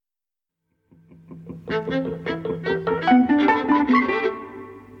Hello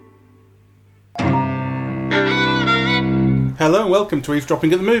and welcome to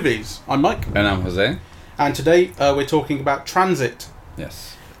Eavesdropping at the Movies. I'm Mike. And I'm Jose. And today we're talking about Transit.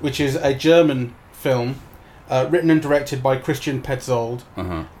 Yes. Which is a German film written and directed by Christian Petzold,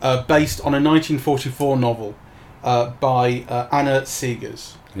 based on a 1944 novel by Anna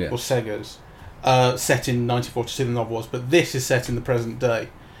Seghers, yes. or Seghers, set in 1942 the novel was, but this is set in the present day.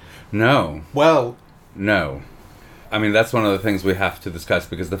 No. Well... No. I mean, that's one of the things we have to discuss,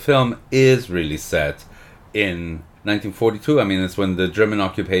 because the film is really set in 1942. I mean, it's when the German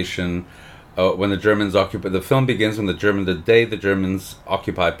occupation, when the Germans occupy. The film begins when the day the Germans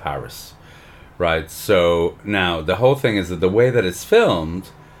occupy Paris, right? So now the whole thing is that the way that it's filmed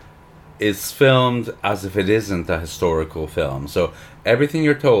is filmed as if it isn't a historical film. So everything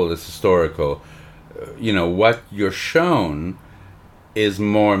you're told is historical. What you're shown is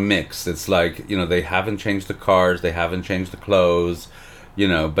more mixed. It's like, they haven't changed the cars, they haven't changed the clothes.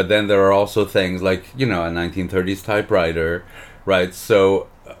 But then there are also things like, a 1930s typewriter, right? So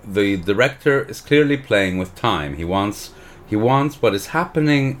the director is clearly playing with time. He wants what is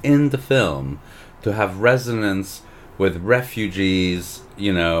happening in the film to have resonance with refugees,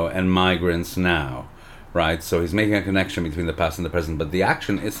 and migrants now, right? So he's making a connection between the past and the present, but the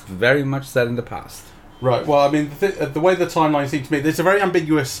action is very much set in the past. Right, well, I mean, the way the timeline seems to me, there's a very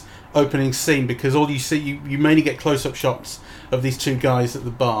ambiguous opening scene, because all you see, you mainly get close-up shots of these two guys at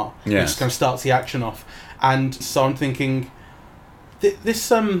the bar, yes. which kind of starts the action off. And so I'm thinking, they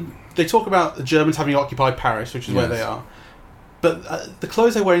talk about the Germans having occupied Paris, which is where they are, but the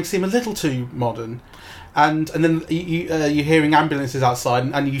clothes they're wearing seem a little too modern. And then you're hearing ambulances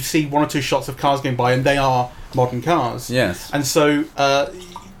outside, and you see one or two shots of cars going by, and they are modern cars. Yes. And so...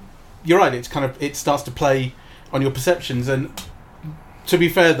 you're right, it starts to play on your perceptions. And to be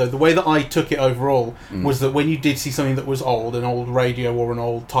fair though, the way that I took it overall was that when you did see something that was old, an old radio or an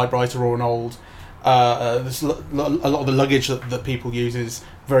old typewriter or an old a lot of the luggage that people use is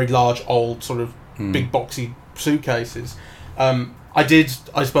very large, old, sort of big boxy suitcases. I did,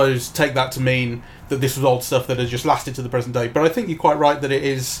 I suppose, take that to mean that this was old stuff that had just lasted to the present day. But I think you're quite right that it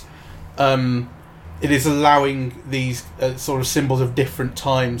is allowing these sort of symbols of different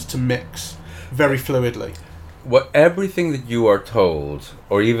times to mix very fluidly. Everything that you are told,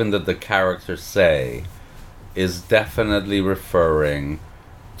 or even that the characters say, is definitely referring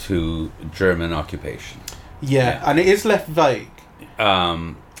to German occupation. Yeah, and it is left vague.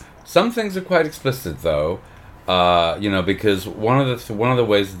 Some things are quite explicit, though. Because one of the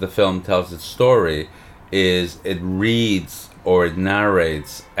ways that the film tells its story is it reads or it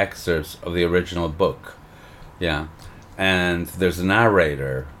narrates excerpts of the original book, and there's a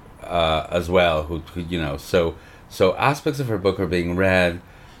narrator as well who so aspects of her book are being read,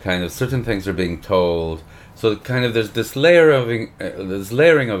 kind of certain things are being told, so kind of there's this layering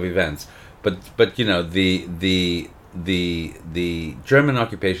of events, but the German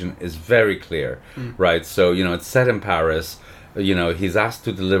occupation is very clear, right? So it's set in Paris. He's asked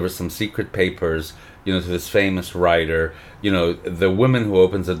to deliver some secret papers, to this famous writer. The woman who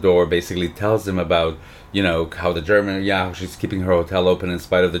opens the door basically tells him about, how the German, how she's keeping her hotel open in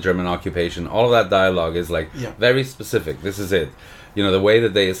spite of the German occupation. All of that dialogue is very specific. This is it. The way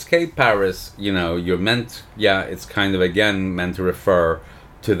that they escape Paris, you're meant, it's kind of again meant to refer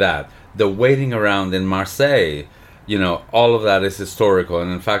to that. The waiting around in Marseille, all of that is historical.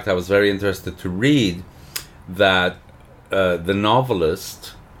 And in fact, I was very interested to read that the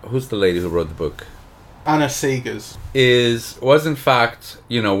novelist, who's the lady who wrote the book? Anna Seghers. Was in fact,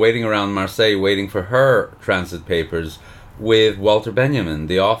 waiting around Marseille, waiting for her transit papers with Walter Benjamin,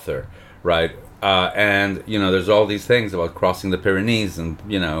 the author, right? And, there's all these things about crossing the Pyrenees and,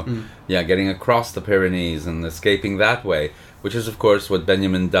 getting across the Pyrenees and escaping that way, which is, of course, what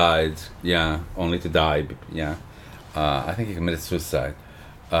Benjamin died, only to die, I think he committed suicide.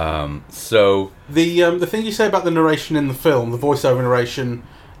 So the thing you say about the narration in the film, the voiceover narration,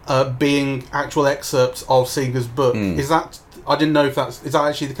 being actual excerpts of Seghers' book, is that, I didn't know if is that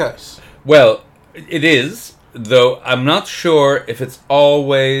actually the case? Well, it is, though I'm not sure if it's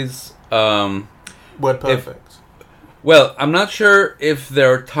always word perfect. I'm not sure if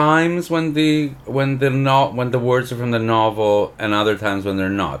there are times when the words are from the novel and other times when they're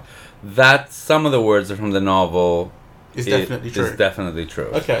not. That some of the words are from the novel is definitely true. Is definitely true.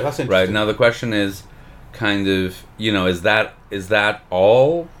 Okay, that's interesting. Right, now the question is kind of, is that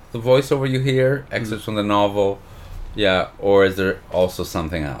all the voiceover you hear, excerpts from the novel, or is there also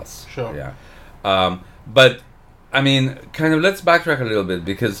something else? Sure. But I mean, kind of, let's backtrack a little bit,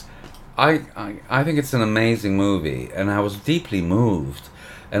 because I think it's an amazing movie, and I was deeply moved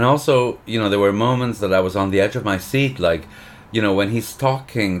And also, there were moments that I was on the edge of my seat, like, when he's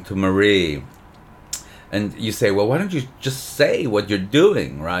talking to Marie, and you say, well, why don't you just say what you're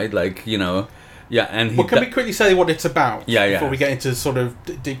doing, right? Like, yeah, and can we quickly say what it's about? Yeah. Before we get into sort of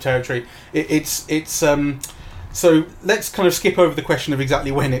deep territory, so let's kind of skip over the question of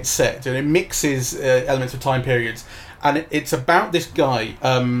exactly when it's set, and it mixes elements of time periods, and it's about this guy.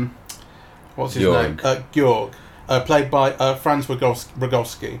 What's his name? Georg, played by Franz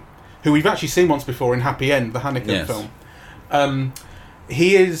Rogowski, who we've actually seen once before in Happy End, the Haneke film.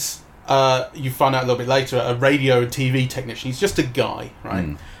 He is. You find out a little bit later, a radio and TV technician. He's just a guy,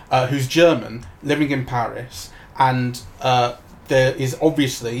 right? Who's German, living in Paris, and there is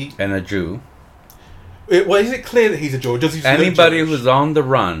obviously... And a Jew. Well, is it clear that he's a Jew? Or does he Anybody who's on the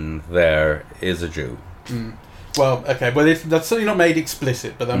run there is a Jew. Well, okay, well, that's certainly not made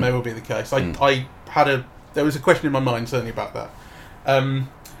explicit, but that may well be the case. There was a question in my mind certainly about that.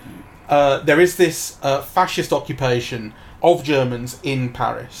 There is this fascist occupation of Germans in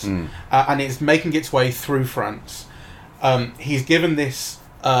Paris, and it's making its way through France. He's given this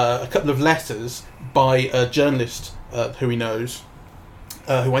a couple of letters by a journalist who he knows,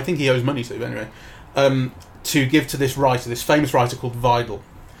 who I think he owes money to anyway, to give to this writer, this famous writer called Weidel.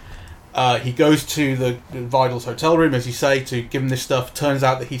 He goes to the Weidel's hotel room, as you say, to give him this stuff. Turns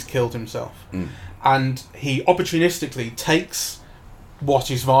out that he's killed himself, and he opportunistically takes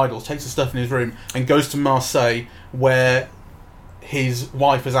what is Weidel, takes the stuff in his room, and goes to Marseille, where his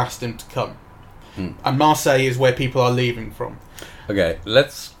wife has asked him to come. And Marseille is where people are leaving from. Okay,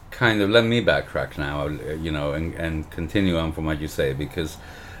 let me backtrack now, and continue on from what you say, because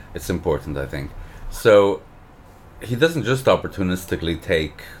it's important, I think. So, he doesn't just opportunistically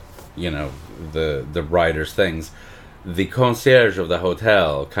take, the writer's things. The concierge of the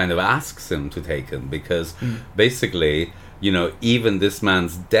hotel kind of asks him to take him, because basically, even this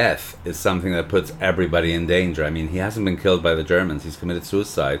man's death is something that puts everybody in danger. I mean, he hasn't been killed by the Germans. He's committed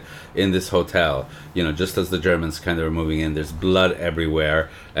suicide in this hotel. Just as the Germans kind of are moving in, there's blood everywhere.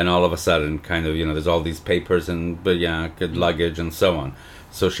 And all of a sudden, kind of, there's all these papers and, good luggage and so on.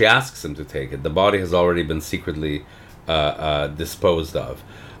 So she asks him to take it. The body has already been secretly disposed of.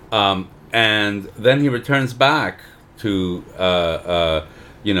 And then he returns back to,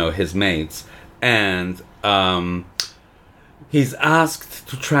 his mates. And... he's asked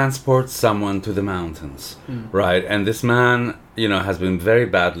to transport someone to the mountains, right? And this man, has been very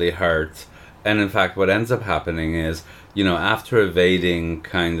badly hurt. And in fact, what ends up happening is, after evading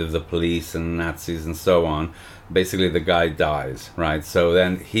kind of the police and Nazis and so on, basically the guy dies, right? So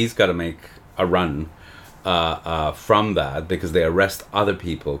then he's got to make a run from that, because they arrest other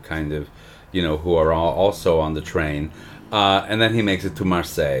people kind of, who are also on the train. And then he makes it to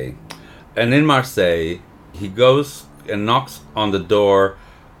Marseille. And in Marseille, he goes and knocks on the door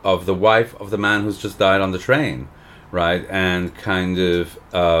of the wife of the man who's just died on the train, right? And kind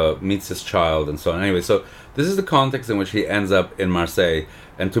of meets his child and so on. Anyway, so this is the context in which he ends up in Marseille.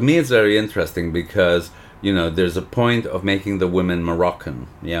 And to me, it's very interesting because, there's a point of making the women Moroccan,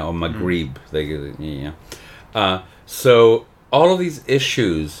 or Maghreb. So all of these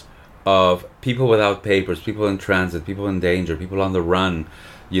issues of people without papers, people in transit, people in danger, people on the run,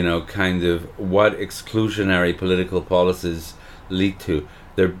 kind of what exclusionary political policies lead to.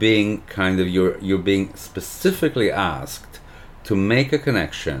 They're being kind of, you're being specifically asked to make a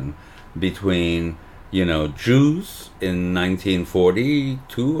connection between, Jews in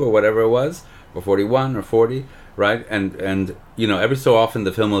 1942 or whatever it was, or 41 or 40, right? And every so often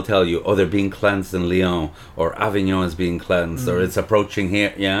the film will tell you, they're being cleansed in Lyon, or Avignon is being cleansed, or it's approaching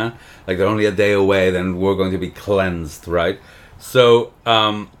here, like they're only a day away, then we're going to be cleansed, right? So,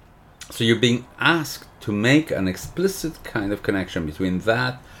 so you're being asked to make an explicit kind of connection between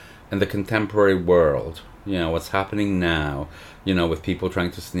that and the contemporary world. What's happening now, with people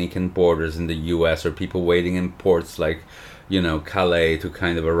trying to sneak in borders in the US, or people waiting in ports like, Calais to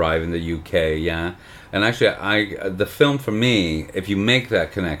kind of arrive in the UK, And actually, the film for me, if you make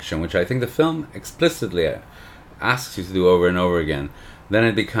that connection, which I think the film explicitly asks you to do over and over again, then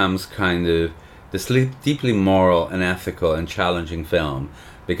it becomes kind of this deeply moral and ethical and challenging film,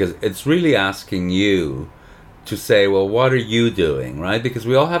 because it's really asking you to say, well, what are you doing, right? Because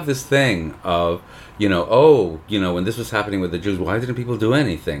we all have this thing of, when this was happening with the Jews, why didn't people do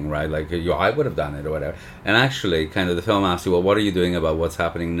anything, right? Like, I would have done it or whatever. And actually, kind of the film asks you, well, what are you doing about what's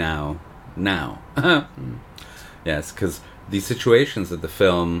happening now? Yes, because these situations that the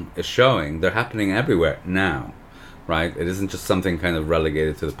film is showing, they're happening everywhere now, right? It isn't just something kind of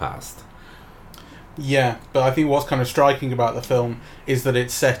relegated to the past. Yeah, but I think what's kind of striking about the film is that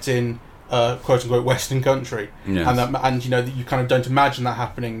it's set in quote unquote Western country, Yes. and you kind of don't imagine that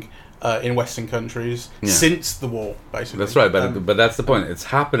happening in Western countries since the war, basically. That's right, but that's the point. It's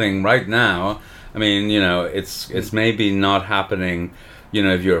happening right now. I mean, it's maybe not happening,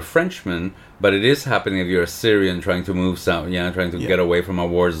 if you're a Frenchman, but it is happening if you're a Syrian trying to move south, trying to get away from a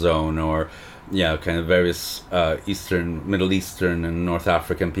war zone, or kind of various Middle Eastern and North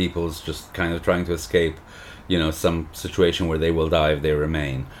African peoples just kind of trying to escape, some situation where they will die if they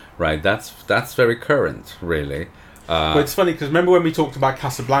remain. Right, that's very current, really. But it's funny because remember when we talked about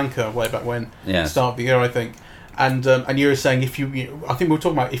Casablanca way back when, start of the year, I think, and you were saying I think we were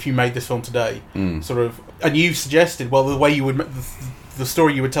talking about if you made this film today, sort of, and you suggested, well, the way you would the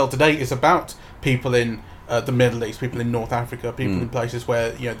story you would tell today is about people in the Middle East, people in North Africa, people in places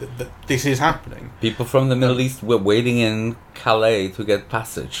where this is happening. People from the Middle East were waiting in Calais to get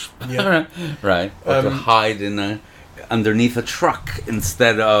passage, right, or to hide underneath a truck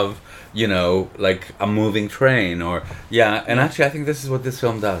instead of like a moving train, or actually I think this is what this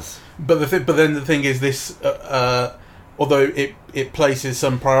film does. But then the thing is this, although it places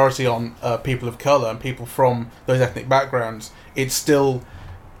some priority on people of colour and people from those ethnic backgrounds, it still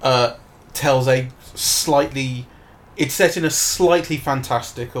tells it's set in a slightly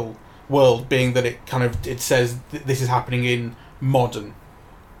fantastical world, being that it says this is happening in modern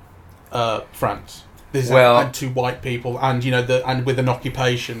France. This is and to white people, and and with an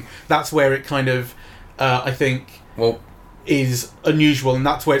occupation. That's where it kind of, I think, is unusual, and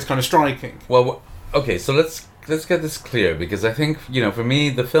that's where it's kind of striking. Well, okay, so let's get this clear, because I think for me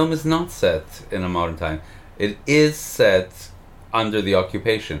the film is not set in a modern time. It is set under the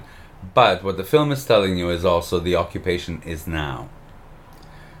occupation, but what the film is telling you is also the occupation is now.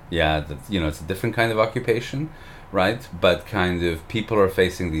 It's a different kind of occupation. Right, but kind of people are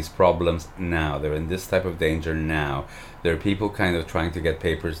facing these problems now. They're in this type of danger now. There are people kind of trying to get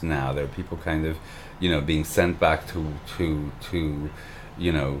papers now. There are people kind of, being sent back to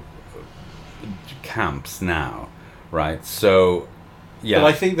camps now. Right, so But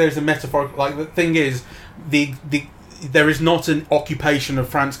I think there's a metaphor. Like the thing is, there is not an occupation of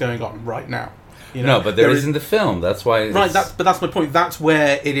France going on right now. No, but there is in the film. That's why. Right, but that's my point. That's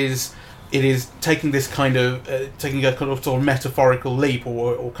where it is. It is taking this kind of taking a kind of sort of metaphorical leap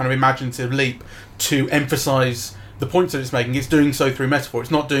or kind of imaginative leap to emphasise the points that it's making. It's doing so through metaphor.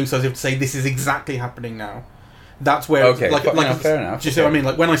 It's not doing so as if to say this is exactly happening now. That's where fair enough. Do you see what I mean?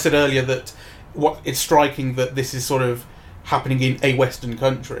 Like when I said earlier that it's striking that this is sort of happening in a Western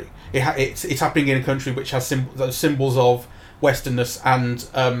country. It's happening in a country which has symbols of Westernness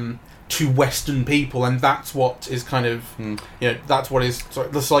and to Western people, and that's what is kind of that's what is. So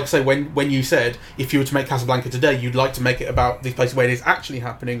that's like say when you said if you were to make Casablanca today, you'd like to make it about this place where it is actually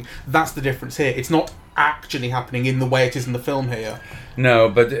happening. That's the difference here. It's not actually happening in the way it is in the film here. No,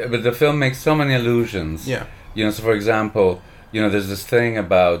 but the film makes so many allusions. Yeah. So for example, there's this thing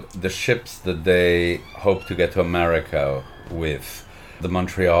about the ships that they hope to get to America with, the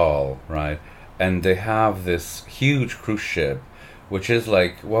Montreal, right? And they have this huge cruise ship, which is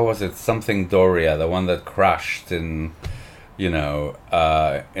like, what was it? Something Doria, the one that crashed in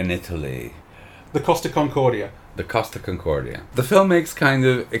Italy. The Costa Concordia. The Costa Concordia. The film makes kind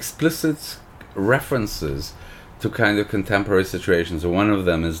of explicit references to kind of contemporary situations. One of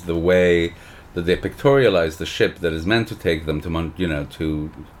them is the way that they pictorialize the ship that is meant to take them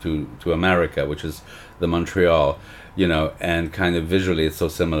to America, which is the Montreal. And kind of visually it's so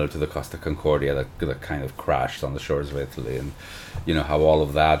similar to the Costa Concordia that kind of crashed on the shores of Italy, and how all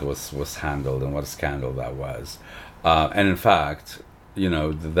of that was handled and what a scandal that was. And in fact,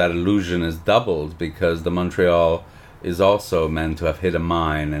 that illusion is doubled because the Montreal is also meant to have hit a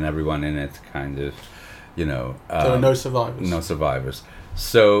mine and everyone in it kind of, there are no survivors. No survivors.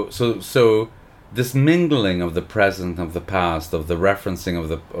 So this mingling of the present, of the past, of the referencing of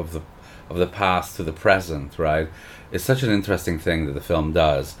the past to the present, right? It's such an interesting thing that the film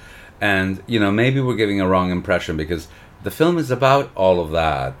does. And, maybe we're giving a wrong impression because the film is about all of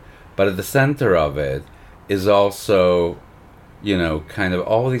that, but at the center of it is also, kind of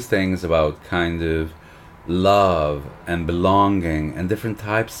all these things about kind of love and belonging and different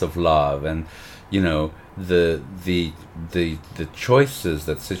types of love and, the choices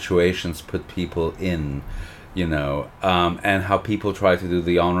that situations put people in, and how people try to do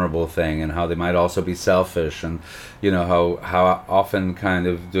the honorable thing and how they might also be selfish and, how often kind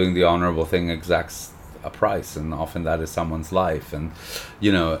of doing the honorable thing exacts a price and often that is someone's life and,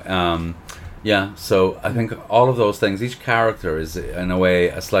 so I think all of those things, each character is in a way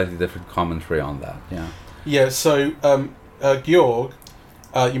a slightly different commentary on that. So Georg,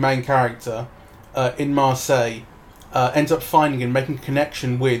 your main character, in Marseille, ends up finding and making a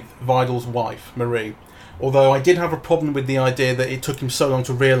connection with Vidal's wife, Marie. Although I did have a problem with the idea that it took him so long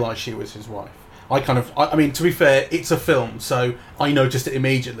to realise she was his wife. I mean, to be fair, it's a film, so I noticed it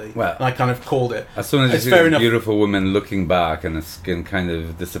immediately. Well, and I kind of called it. As soon as you see this beautiful woman looking back and her skin kind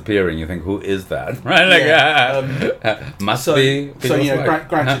of disappearing, you think, who is that? Right? Like, must be. So, you know,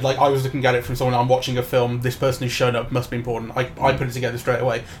 granted, like, I was looking at it from someone, I'm watching a film, this person who's shown up must be important. I put it together straight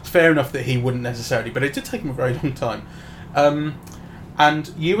away. It's fair enough that he wouldn't necessarily, but it did take him a very long time.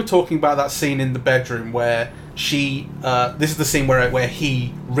 And you were talking about that scene in the bedroom where she... this is the scene where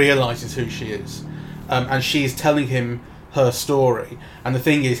he realises who she is. And she is telling him her story. And the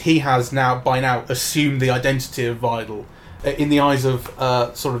thing is, he has by now assumed the identity of Vidal. In the eyes of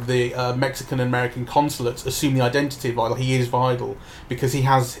sort of the Mexican and American consulates, assume the identity of Vidal. He is Vidal because he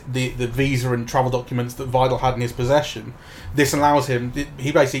has the visa and travel documents that Vidal had in his possession. This allows him...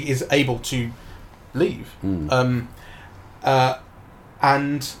 He basically is able to leave.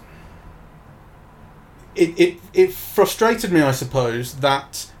 And it frustrated me, I suppose,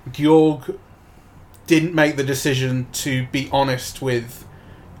 that Georg didn't make the decision to be honest with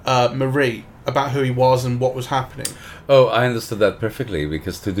Marie about who he was and what was happening. Oh, I understood that perfectly,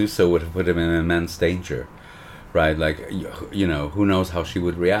 because to do so would have put him in immense danger, right? Like, you know, who knows how she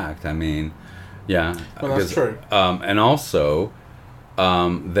would react. I mean, yeah. Well, that's true. And also,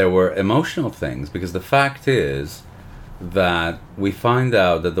 there were emotional things, because the fact is that we find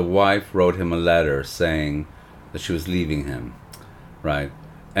out that the wife wrote him a letter saying that she was leaving him, right?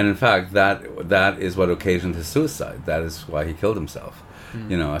 And in fact, that is what occasioned his suicide. That is why he killed himself.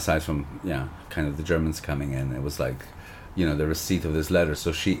 You know, aside from, kind of the Germans coming in, it was like, you know, the receipt of this letter.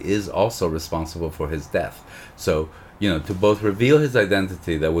 So she is also responsible for his death. So, you know, to both reveal his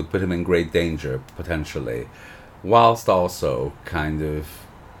identity that would put him in great danger, potentially, whilst also kind of,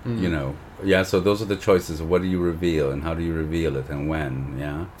 you know, so those are the choices of what do you reveal and how do you reveal it and when,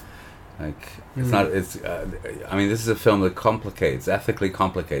 Like, it's not, I mean, this is a film that ethically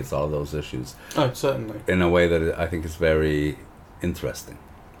complicates all those issues. Oh, certainly. In a way that I think is very interesting.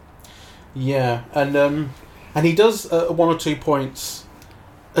 Yeah, and he does, at one or two points,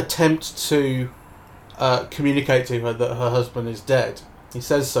 attempt to communicate to her that her husband is dead. He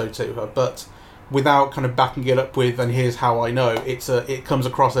says so to her, but without kind of backing it up with, and here's how I know, it comes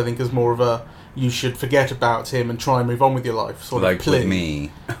across, I think, as more of a, you should forget about him and try and move on with your life sort like of plea. With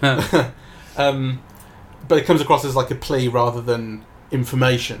me. But it comes across as like a plea rather than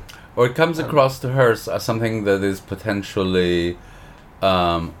information. Or it comes across to her as something that is potentially,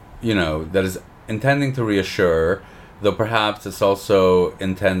 you know, that is intending to reassure, though perhaps it's also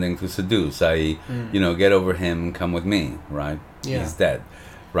intending to seduce, i.e., you know, get over him, come with me, right? Yeah. He's dead,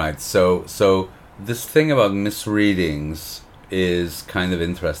 right? So this thing about misreadings is kind of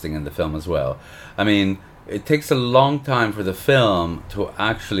interesting in the film as well. I mean, it takes a long time for the film to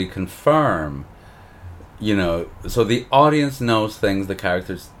actually confirm, you know, so the audience knows things the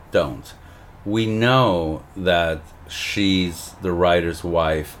characters don't. We know that she's the writer's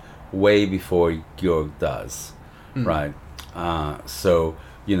wife way before Georg does, right? So,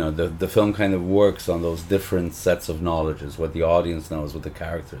 you know, the film kind of works on those different sets of knowledges, what the audience knows, what the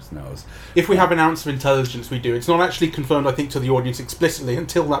characters knows. If we have an ounce of intelligence, we do. It's not actually confirmed, I think, to the audience explicitly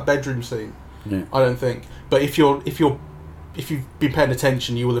until that bedroom scene. Yeah. I don't think. But if you've been paying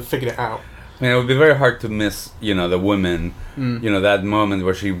attention, you will have figured it out. I mean, it would be very hard to miss, you know, the woman, you know, that moment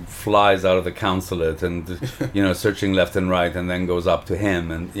where she flies out of the consulate and, you know, searching left and right and then goes up to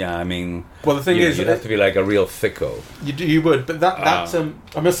him. And, I mean, well, the thing is, you'd have to be like a real thicko. You would, but that's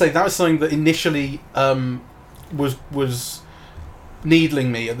I must say, that was something that initially was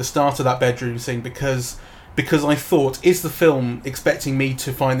needling me at the start of that bedroom scene because I thought, is the film expecting me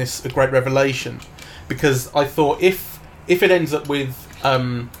to find this a great revelation? Because I thought if it ends up with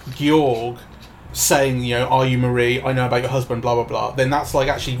Georg saying, you know, are you Marie? I know about your husband, blah, blah, blah. Then that's like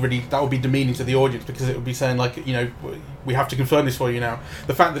actually really, that would be demeaning to the audience because it would be saying like, you know, we have to confirm this for you now.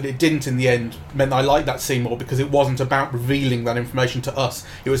 The fact that it didn't in the end meant that I liked that scene more because it wasn't about revealing that information to us.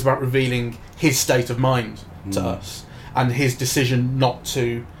 It was about revealing his state of mind to us and his decision not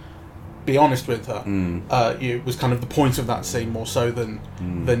to be honest with her. It was kind of the point of that scene more so than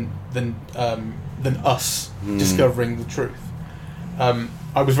us discovering the truth.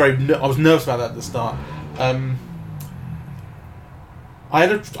 I was nervous about that at the start. I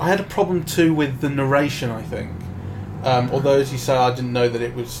had a problem too with the narration, I think. Although, as you say, I didn't know that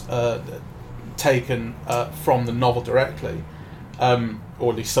it was taken from the novel directly,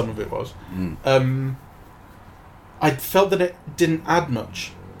 or at least some of it was. I felt that it didn't add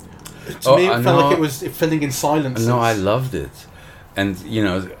much. To me, it felt like it was filling in silences. No, I loved it. And,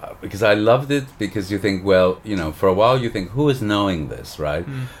 because I loved it, because you think, well, for a while you think, who is knowing this, right?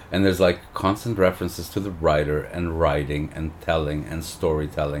 And there's like constant references to the writer and writing and telling and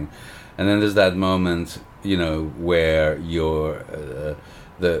storytelling. And then there's that moment, where you're,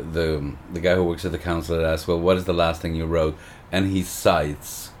 the guy who works at the consulate asks, well, what is the last thing you wrote? And he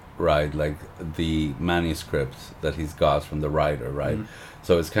cites, right, like the manuscript that he's got from the writer, right?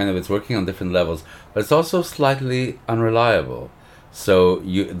 So it's working on different levels, but it's also slightly unreliable. So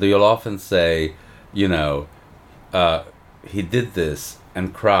you'll often say, he did this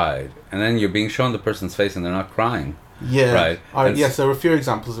and cried, and then you're being shown the person's face and they're not crying. Yeah, right. Yes, there were a few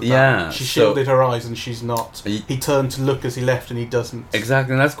examples of that. Yeah, she shielded her eyes, and she's not. He turned to look as he left, and he doesn't.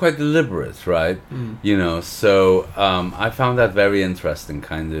 Exactly, and that's quite deliberate, right? So I found that very interesting.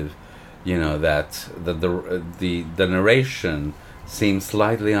 Kind of, that the narration seems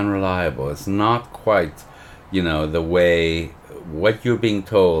slightly unreliable. It's not quite, the way what you're being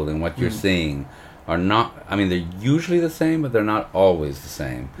told and what you're seeing are not. I mean, they're usually the same, but they're not always the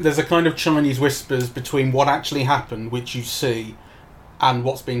same. There's a kind of Chinese whispers between what actually happened, which you see, and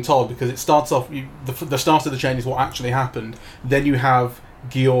what's being told, because it starts off. The start of the chain is what actually happened. Then you have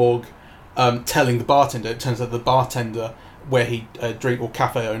Georg telling the bartender. It turns out the bartender, where he or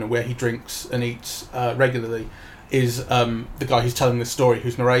cafe owner, where he drinks and eats regularly, is the guy who's telling the story,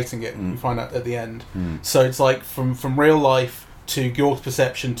 who's narrating it. You find out at the end. So it's like from real life to Georg's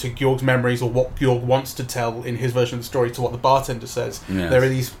perception, to Georg's memories, or what Georg wants to tell in his version of the story, to what the bartender says. Yes. There are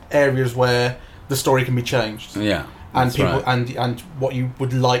these areas where the story can be changed. Yeah, and people right. and what you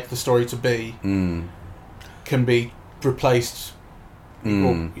would like the story to be can be replaced,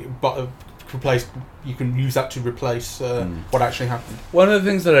 but replaced. You can use that to replace what actually happened. One of the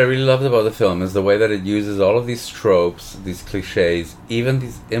things that I really loved about the film is the way that it uses all of these tropes, these cliches, even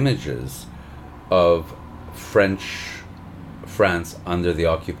these images of France under the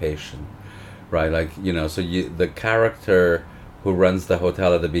occupation, right? Like, so the character who runs the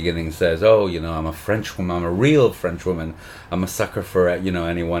hotel at the beginning says, oh, I'm a French woman, I'm a real French woman, I'm a sucker for,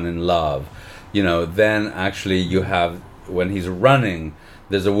 anyone in love. Then actually you have, when he's running,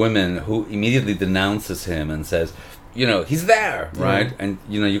 there's a woman who immediately denounces him and says, he's there, right? And,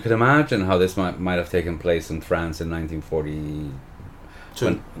 you can imagine how this might have taken place in France in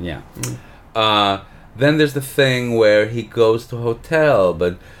 1942. Then there's the thing where he goes to a hotel,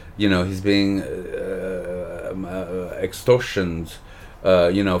 but, he's being extortioned,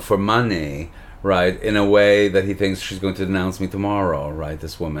 for money, right? In a way that he thinks she's going to denounce me tomorrow, right?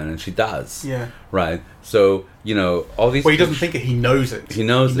 This woman, and she does. Yeah. Right. So, all these. Well, he doesn't think it. He knows it. He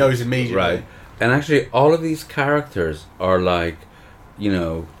knows immediately. Right. And actually, all of these characters are like,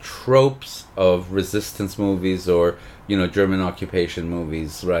 tropes of resistance movies or, German occupation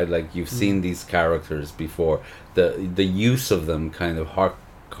movies, right? Like you've seen these characters before. The use of them kind of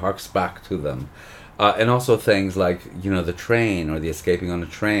harks back to them. And also things like, the train or the escaping on a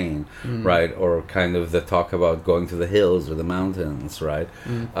train, right? Or kind of the talk about going to the hills or the mountains, right?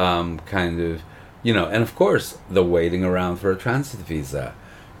 Kind of, and of course, the waiting around for a transit visa,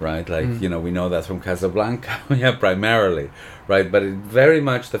 right? Like, we know that from Casablanca, primarily, right? But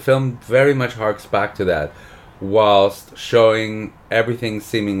the film very much harks back to that, whilst showing everything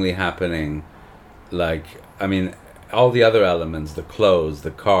seemingly happening, like, all the other elements, the clothes, the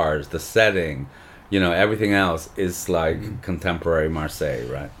cars, the setting, everything else is like contemporary Marseille,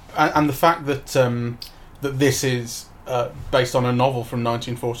 right? And the fact that that this is based on a novel from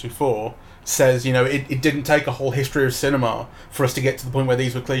 1944 says, it didn't take a whole history of cinema for us to get to the point where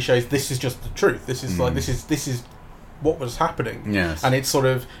these were cliches. This is just the truth. This is like this is what was happening. Yes. And it's sort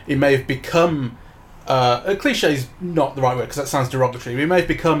of, it may have become a cliche is not the right word because that sounds derogatory. It may have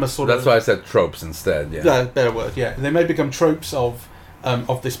become a sort That's of. That's why I said tropes instead. Yeah. Better word. Yeah. They may become tropes of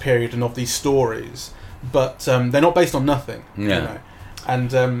this period and of these stories, but they're not based on nothing. Yeah.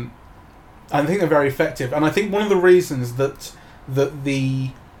 And I think they're very effective. And I think one of the reasons that the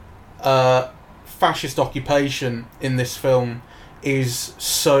fascist occupation in this film is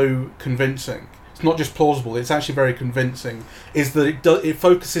so convincing, it's not just plausible, it's actually very convincing, is that it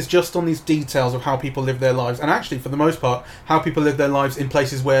focuses just on these details of how people live their lives, and actually for the most part how people live their lives in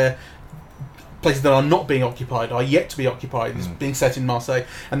places that are not being occupied, are yet to be occupied. It's being set in Marseille,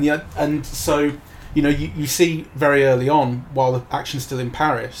 and so you see very early on, while the action's still in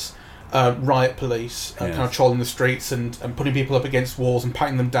Paris, riot police kind of trolling the streets and putting people up against walls and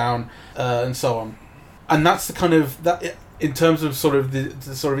patting them down and so on. And that's the kind of that in terms of sort of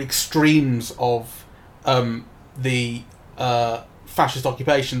the sort of extremes of the fascist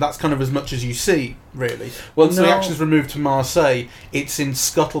occupation, that's kind of as much as you see, really. Well, Once the action's removed to Marseille, it's in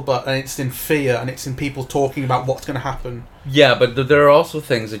scuttlebutt, and it's in fear, and it's in people talking about what's going to happen. Yeah, but there are also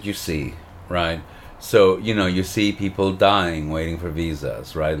things that you see, right? So, you know, you see people dying waiting for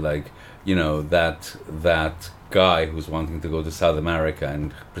visas, right? Like, you know, that guy who's wanting to go to South America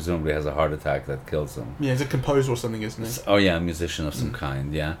and presumably has a heart attack that kills him. Yeah, he's a composer or something, isn't he? Oh, yeah, a musician of some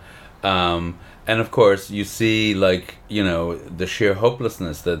kind, yeah. And of course, you see, like, you know, the sheer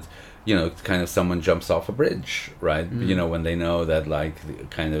hopelessness that, you know, kind of someone jumps off a bridge, right? You know, when they know that, like,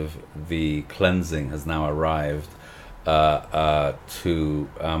 the cleansing has now arrived to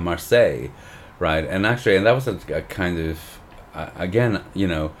Marseille, right? And actually, and that was a kind of, again, you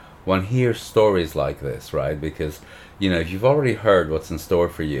know, one hears stories like this, right? Because, you know, if you've already heard what's in store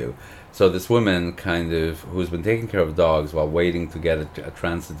for you, so this woman kind of, who's been taking care of dogs while waiting to get a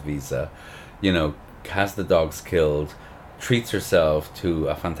transit visa, you know, has the dogs killed, treats herself to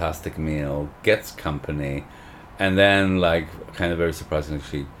a fantastic meal, gets company, and then, like, kind of very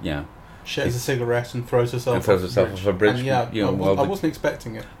surprisingly, shares a cigarette and throws herself off a bridge. And yeah, you know, I wasn't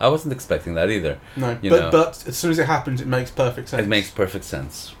expecting it. I wasn't expecting that either. No, but as soon as it happens, it makes perfect sense. It makes perfect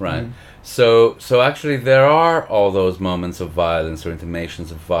sense, right? So actually, there are all those moments of violence or intimations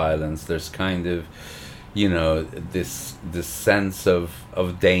of violence. There's kind of, you know, this sense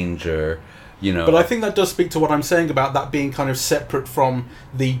of danger, you know. But I think that does speak to what I'm saying about that being kind of separate from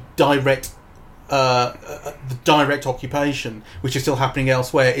the direct occupation, which is still happening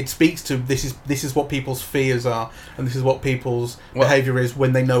elsewhere. It speaks to this is what people's fears are, and this is what people's behaviour is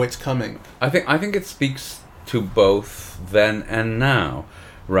when they know it's coming. I think it speaks to both then and now,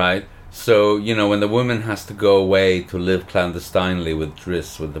 right? So, you know, when the woman has to go away to live clandestinely with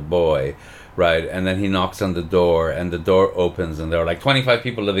Driss, with the boy, right, and then he knocks on the door, and the door opens, and there are like 25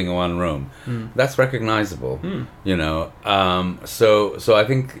 people living in one room. That's recognizable, you know. So I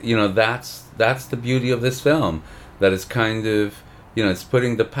think, you know, that's the beauty of this film, that it's kind of, you know, it's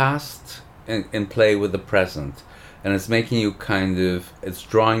putting the past in play with the present, and it's making you kind of, it's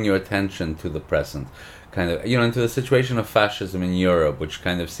drawing your attention to the present, kind of, you know, into the situation of fascism in Europe, which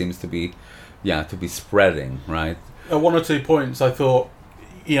kind of seems to be spreading, right? At one or 2 points, I thought,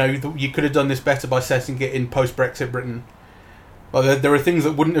 you know, you could have done this better by setting it in post-Brexit Britain. Like, there are things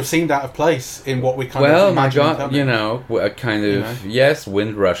that wouldn't have seemed out of place in what we kind of imagine. Well, my God, you know, kind of, you know? Yes,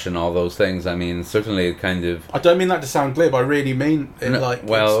 Windrush and all those things. I mean, certainly it kind of... I don't mean that to sound glib, I really mean it, like,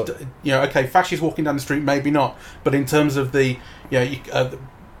 well, you know, okay, fascists walking down the street, maybe not, but in terms of the, you know,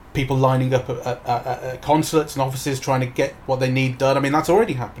 people lining up at consulates and offices trying to get what they need done, I mean, that's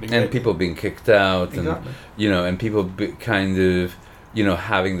already happening. And people being kicked out, and, you know, and people kind of, you know,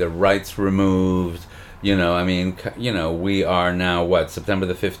 having their rights removed. You know, I mean, you know, we are now, September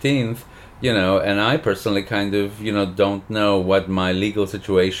the 15th, you know, and I personally kind of, you know, don't know what my legal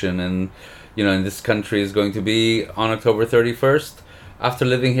situation and, you know, in this country is going to be on October 31st after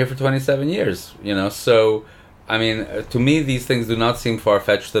living here for 27 years, you know. So, I mean, to me, these things do not seem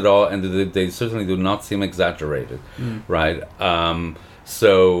far-fetched at all, and they certainly do not seem exaggerated, right?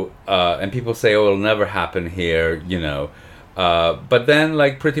 So, and people say, oh, it'll never happen here, you know. But then,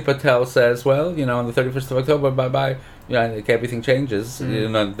 like, Priti Patel says, well, you know, on the 31st of October, bye-bye, you know, like, everything changes. You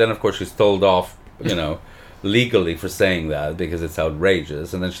know, then, of course, she's told off, you know, legally for saying that because it's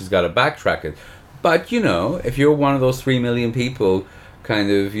outrageous, and then she's got to backtrack it. But, you know, if you're one of those 3 million people, kind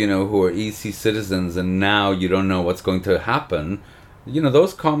of, you know, who are EC citizens, and now you don't know what's going to happen, you know,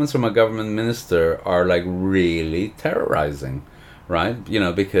 those comments from a government minister are, like, really terrorizing. Right, you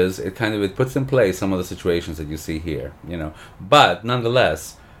know, because it puts in place some of the situations that you see here, you know. But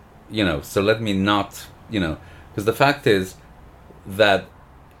nonetheless, you know, so let me not, you know, because the fact is that,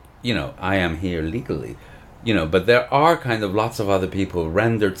 you know, I am here legally, you know, but there are kind of lots of other people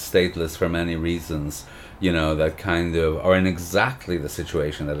rendered stateless for many reasons, you know, that kind of are in exactly the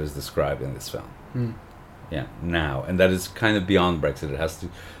situation that is described in this film. Yeah, now, and that is kind of beyond Brexit. It has to,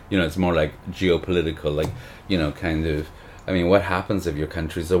 you know, it's more like geopolitical, like, you know, kind of. I mean, what happens if your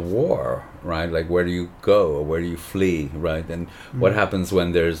country's a war, right? Like, where do you go or where do you flee, right? And what happens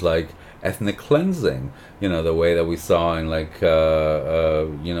when there's, like, ethnic cleansing, you know, the way that we saw in, like,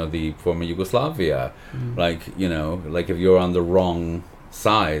 you know, the former Yugoslavia. Like, you know, like if you're on the wrong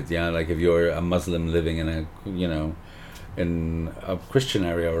side, yeah, like if you're a Muslim living in a, you know, in a Christian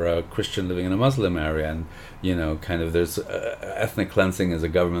area or a Christian living in a Muslim area, and, you know, kind of there's ethnic cleansing as a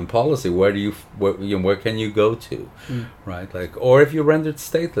government policy. Where can you go to, right? Like, or if you're rendered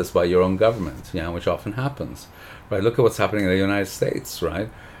stateless by your own government, yeah, which often happens, right? Look at what's happening in the United States, right?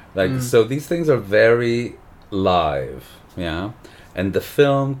 Like, so these things are very live, yeah, and the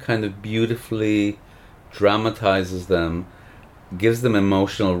film kind of beautifully dramatizes them gives them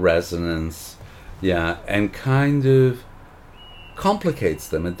emotional resonance, and kind of complicates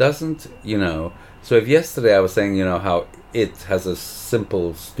them. It doesn't, so if yesterday I was saying, how it has a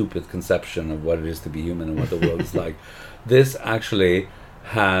simple, stupid conception of what it is to be human and what the world is like, this actually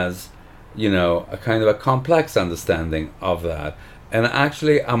has, a kind of a complex understanding of that, and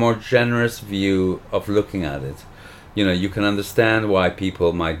actually a more generous view of looking at it. You can understand why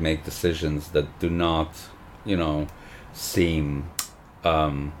people might make decisions that do not, seem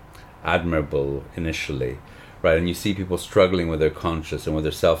admirable initially, right? And you see people struggling with their conscience and with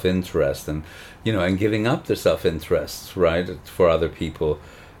their self-interest, and and giving up their self-interest, right, for other people.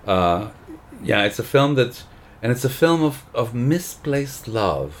 It's a film it's a film of misplaced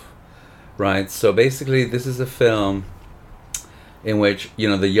love, right? So basically, this is a film in which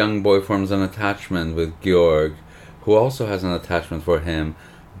the young boy forms an attachment with Georg, who also has an attachment for him,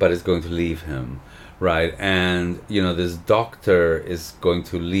 but is going to leave him. Right, and this doctor is going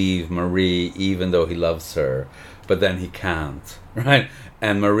to leave Marie even though he loves her, but then he can't, right?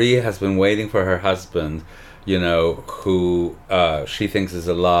 And Marie has been waiting for her husband, who she thinks is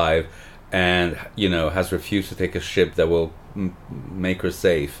alive, and has refused to take a ship that will make her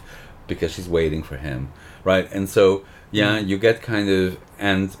safe because she's waiting for him, right? And so you get kind of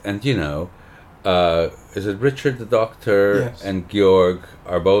and is it Richard the doctor? Yes. And Georg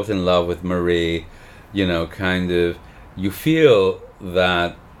are both in love with Marie. Kind of, you feel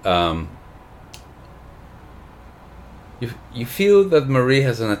that you feel that Marie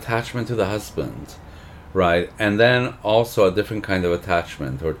has an attachment to the husband, right? And then also a different kind of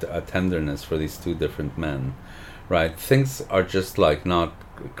attachment or a tenderness for these two different men, right? Things are just like not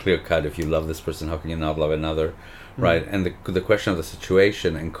clear cut. If you love this person, how can you not love another, right? And the question of the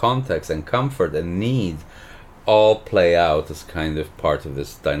situation and context and comfort and need all play out as kind of part of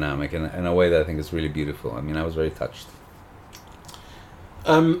this dynamic in a way that I think is really beautiful. I mean, I was very touched.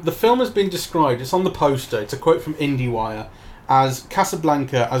 The film has been described, it's on the poster, it's a quote from IndieWire, as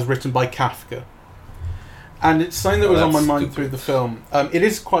Casablanca as written by Kafka. And it's something that was on my mind through the film. It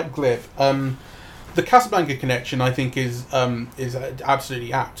is quite glib. The Casablanca connection, I think, is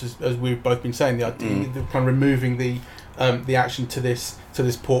absolutely apt, as we've both been saying. The idea, the kind of removing the action to this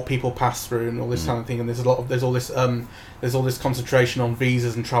port people pass through and all this kind of thing, and there's all this concentration on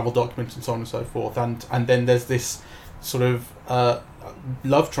visas and travel documents and so on and so forth, and then there's this sort of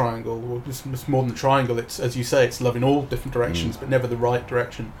love triangle. Well, it's more than a triangle. It's, as you say, it's love in all different directions, but never the right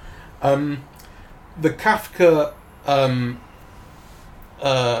direction. The Kafka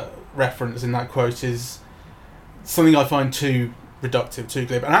reference in that quote is something I find too reductive, too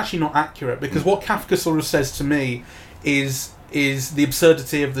glib, and actually not accurate, because what Kafka sort of says to me is the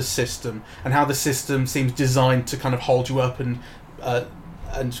absurdity of the system and how the system seems designed to kind of hold you up and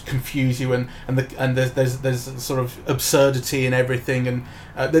confuse you, and there's sort of absurdity in everything, and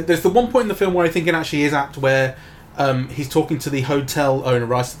there's the one point in the film where I think it actually is apt where he's talking to the hotel owner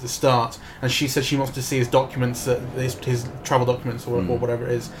right at the start, and she says she wants to see his documents, his travel documents or whatever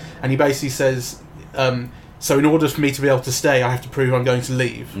it is, and he basically says, so in order for me to be able to stay, I have to prove I'm going to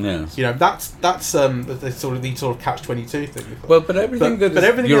leave. Yes. That's the sort of catch-22 thing. Well, but everything that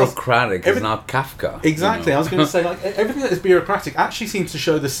is bureaucratic is not Kafka. Exactly. I was going to say, like, everything that is bureaucratic actually seems to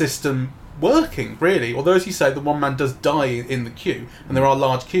show the system working, really. Although, as you say, the one man does die in the queue, and there are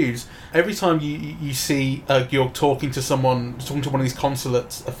large queues. Every time you see Georg talking to one of these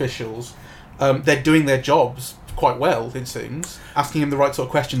consulate officials, they're doing their jobs quite well, it seems, asking him the right sort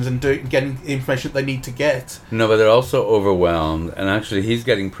of questions and getting the information that they need to get. No, but they're also overwhelmed, and actually he's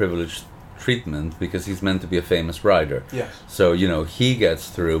getting privileged treatment because he's meant to be a famous writer. Yes. So, he gets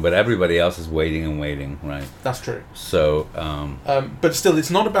through, but everybody else is waiting and waiting, right? That's true. So, but still,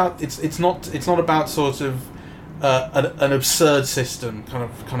 it's not about sort of an absurd system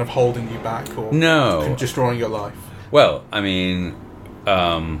kind of holding you back or destroying your life. Well, I mean,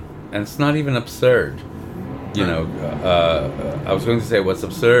 and it's not even absurd. I was going to say what's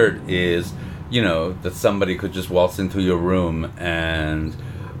absurd is, that somebody could just waltz into your room and,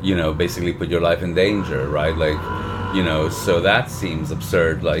 basically put your life in danger, right? Like, so that seems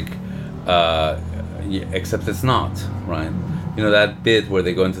absurd, like, except it's not, right? That bit where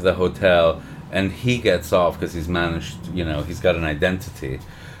they go into the hotel and he gets off because he's managed, he's got an identity,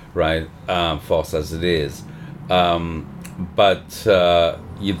 right? False as it is. But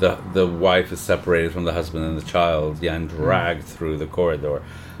the wife is separated from the husband and the child, and dragged through the corridor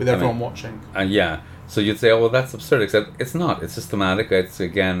with everyone watching. So you'd say, oh well, that's absurd. Except it's not. It's systematic. It's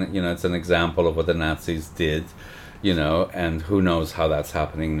again, it's an example of what the Nazis did, and who knows how that's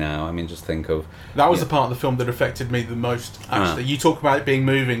happening now. I mean, just think of that was the part of the film that affected me the most. Actually, you talk about it being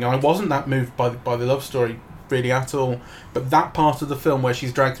moving, and I wasn't that moved by the love story really at all. But that part of the film where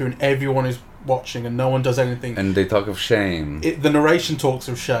she's dragged through and everyone is watching and no one does anything, and they talk of shame. The narration talks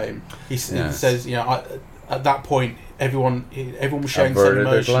of shame. He says, you know, at that point, everyone was showing some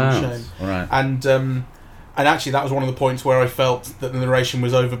emotion, shame, right? And actually, that was one of the points where I felt that the narration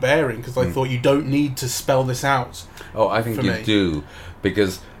was overbearing, because I thought you don't need to spell this out. Oh, I think you do,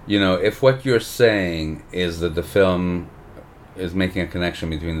 because, you know, if what you're saying is that the film is making a connection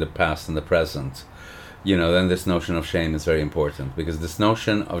between the past and the present, you know, then this notion of shame is very important, because this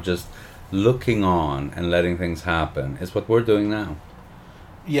notion of just looking on and letting things happen is what we're doing now.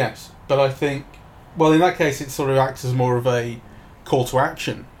 Yes, but I think, well, in that case, it sort of acts as more of a call to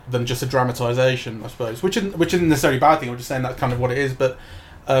action than just a dramatisation, I suppose, which isn't necessarily a bad thing. I'm just saying that's kind of what it is. But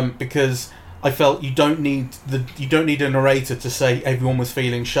because I felt you don't need a narrator to say everyone was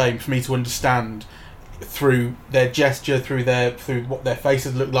feeling shame for me to understand through their gesture, through what their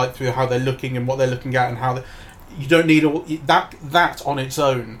faces look like, through how they're looking and what they're looking at, and how you don't need all that on its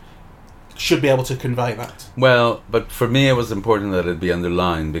own should be able to convey that. Well, but for me, it was important that it be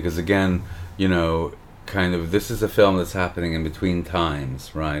underlined, because again, you know, kind of, this is a film that's happening in between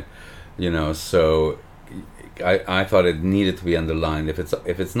times, right? You know, so I thought it needed to be underlined. If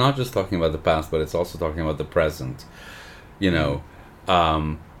it's not just talking about the past, but it's also talking about the present, you know,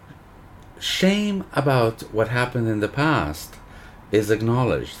 shame about what happened in the past is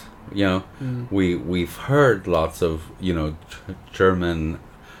acknowledged. You know, we've heard lots of, you know, German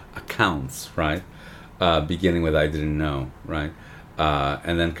accounts, right? Beginning with "I didn't know," right?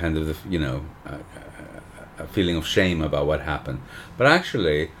 And then kind of a feeling of shame about what happened. But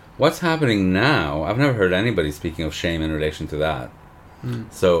actually, what's happening now, I've never heard anybody speaking of shame in relation to that.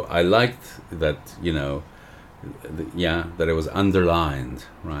 So I liked that, you know, that it was underlined,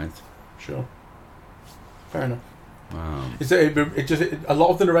 right? Sure. Fair enough. Wow. A lot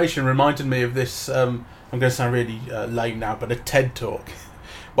of the narration reminded me of this, I'm going to sound really lame now, but a TED Talk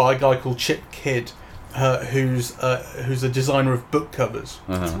by a guy called Chip Kidd, who's a designer of book covers.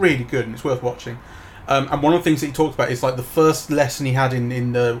 It's really good and it's worth watching. And one of the things that he talked about is like the first lesson he had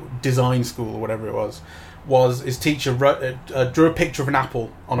in the design school or whatever it was his teacher drew a picture of an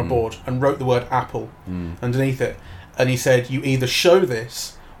apple on a board and wrote the word apple underneath it. And he said, you either show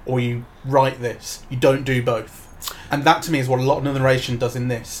this or you write this. You don't do both. And that to me is what a lot of the narration does in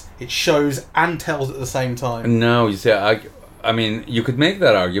this. It shows and tells at the same time. No, you see, I mean, you could make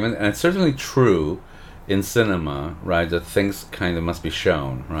that argument, and it's certainly true in cinema, right, that things kind of must be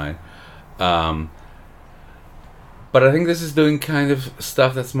shown, right? But I think this is doing kind of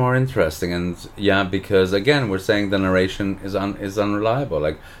stuff that's more interesting, and because again, we're saying the narration is unreliable.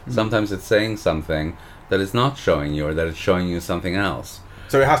 Like sometimes it's saying something that it's not showing you, or that it's showing you something else.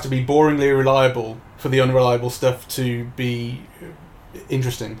 So it has to be boringly reliable for the unreliable stuff to be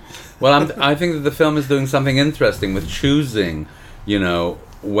interesting. Well, I think that the film is doing something interesting with choosing, you know,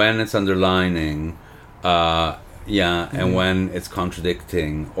 when it's underlining, and when it's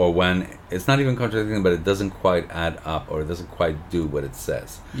contradicting, or when it's not even contradicting, but it doesn't quite add up, or it doesn't quite do what it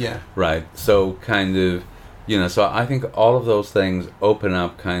says. Yeah. Right. So kind of, you know, so I think all of those things open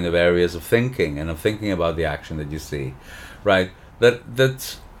up kind of areas of thinking, and of thinking about the action that you see, right? That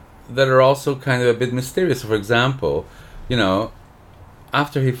are also kind of a bit mysterious. For example, you know,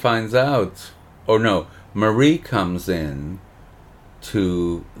 after he finds out, or no, Marie comes in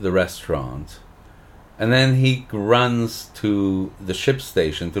to the restaurant, and then he runs to the ship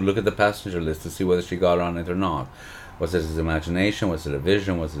station to look at the passenger list to see whether she got on it or not. Was it his imagination? Was it a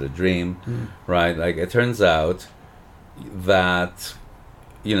vision? Was it a dream? Right? Like, it turns out that,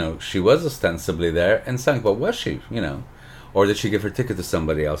 you know, she was ostensibly there and sang, but was she, you know? Or did she give her ticket to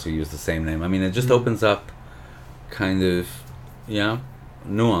somebody else who used the same name? I mean, it just opens up kind of,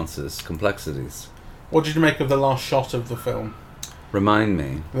 nuances, complexities. What did you make of the last shot of the film? Remind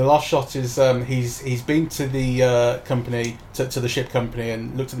me. The last shot is he's been to the company, to the ship company,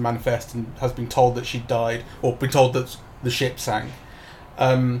 and looked at the manifest and has been told that she died, or been told that the ship sank.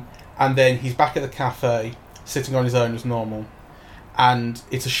 And then he's back at the cafe, sitting on his own as normal. And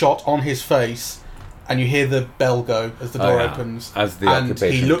it's a shot on his face, and you hear the bell go as the door opens. As the and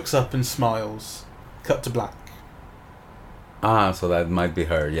occupation. He looks up and smiles. Cut to black. So that might be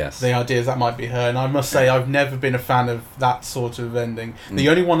her, yes. The idea is that might be her, and I must say I've never been a fan of that sort of ending. The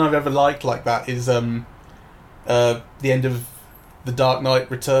only one I've ever liked like that is the end of The Dark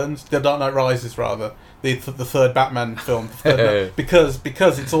Knight Returns, The Dark Knight Rises rather, the third Batman film, because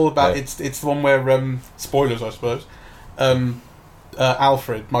it's all about it's the one where spoilers I suppose,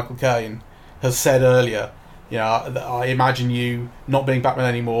 Alfred, Michael Caine, has said earlier You know, I imagine you not being Batman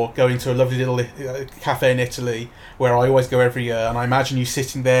anymore, going to a lovely little cafe in Italy where I always go every year, and I imagine you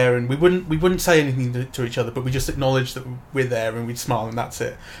sitting there, and we wouldn't say anything to each other, but we just acknowledge that we're there, and we'd smile, and that's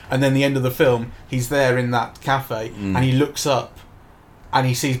it. And then the end of the film, he's there in that cafe, and he looks up, and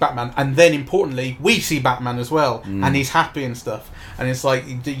he sees Batman, and then importantly, we see Batman as well, and he's happy and stuff. And it's like,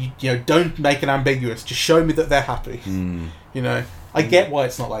 you know, don't make it ambiguous. Just show me that they're happy. You know. I get why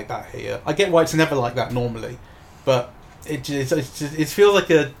it's not like that here. I get why it's never like that normally, but it feels like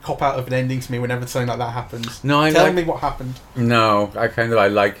a cop out of an ending to me whenever something like that happens. No, Tell me what happened. No, I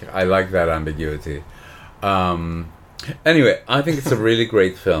like that ambiguity. Anyway, I think it's a really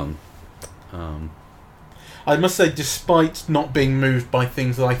great film. I must say, despite not being moved by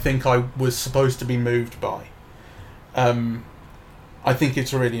things that I think I was supposed to be moved by, I think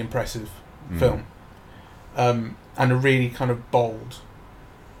it's a really impressive film. And a really kind of bold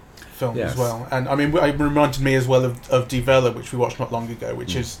film as well. And I mean, it reminded me as well of Die Welle, which we watched not long ago,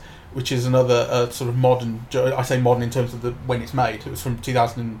 which is another sort of modern. I say modern in terms of when it's made. It was from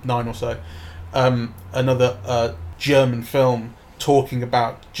 2009 or so. Another German film talking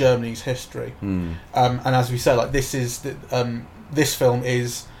about Germany's history. And as we say, like this film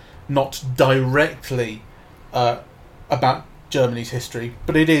is not directly about Germany's history,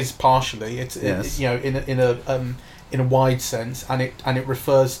 but it is partially. It's you know, in a wide sense, and it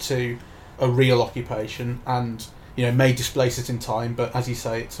refers to a real occupation, and you know, may displace it in time, but as you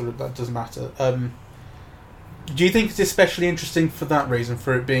say, it sort of that doesn't matter. Do you think it's especially interesting for that reason,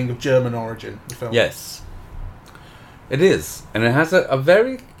 for it being of German origin? The film. Yes, it is, and it has a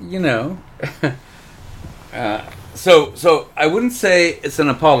very, you know. So I wouldn't say it's an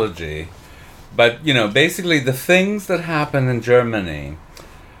apology. But, you know, basically the things that happen in Germany,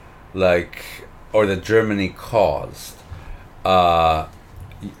 or that Germany caused, in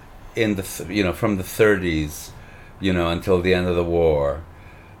the, you know, from the 30s, you know, until the end of the war,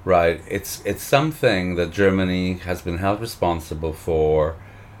 right? It's something that Germany has been held responsible for,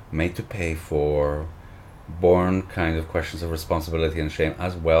 made to pay for, born kind of questions of responsibility and shame,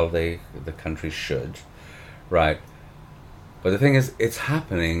 as well the country should, right? But the thing is, it's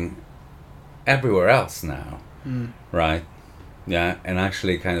happening everywhere else now, right? Yeah, and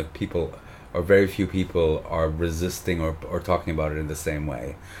actually kind of people, or very few people, are resisting or talking about it in the same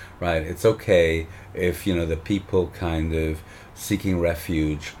way, right? It's okay if, you know, the people kind of seeking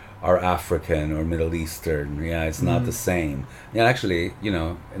refuge are African or Middle Eastern. Yeah, it's not the same. Yeah, actually, you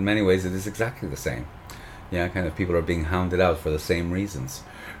know, in many ways it is exactly the same. Yeah, kind of people are being hounded out for the same reasons,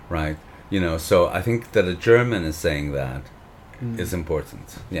 right? You know, so I think that a German is saying that is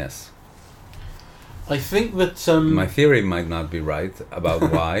important, yes. I think that my theory might not be right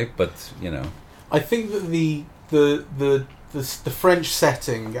about why, but you know, I think that the French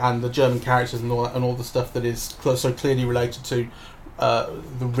setting and the German characters and all the stuff that is so clearly related to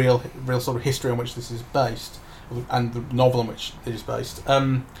the real sort of history on which this is based, and the novel on which it is based.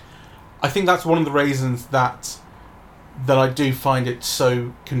 I think that's one of the reasons that I do find it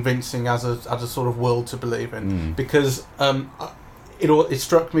so convincing as a sort of world to believe in, because it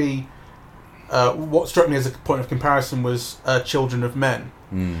struck me. What struck me as a point of comparison was Children of Men.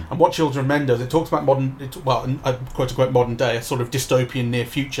 And what Children of Men does, it talks about quote-unquote modern day, a sort of dystopian near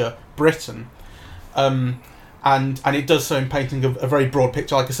future Britain. And it does so in painting a very broad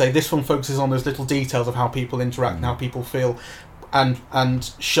picture. Like I say, this one focuses on those little details of how people interact and how people feel, and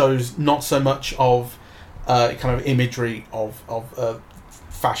shows not so much of kind of imagery of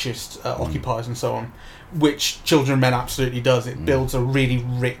fascist occupiers and so on, which Children of Men absolutely does. It builds a really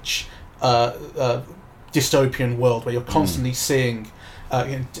rich dystopian world where you're constantly seeing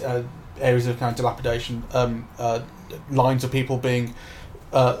areas of kind of dilapidation, lines of people being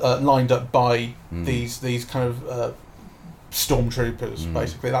lined up by these kind of stormtroopers,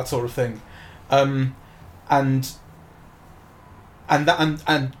 basically that sort of thing,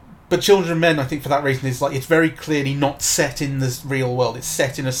 but Children of Men, I think for that reason, is like it's very clearly not set in this real world. It's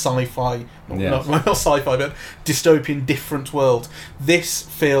set in a sci-fi, not sci-fi, but dystopian, different world. This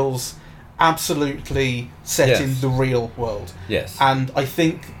feels absolutely set in the real world. Yes, and I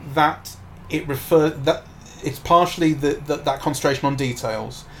think that it's partially that concentration on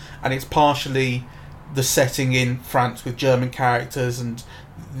details, and it's partially the setting in France with German characters and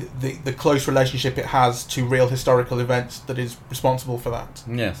the close relationship it has to real historical events that is responsible for that.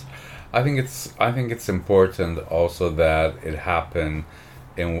 Yes, I think it's important also that it happened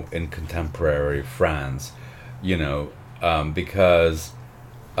in contemporary France, you know, because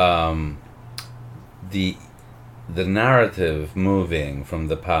the narrative moving from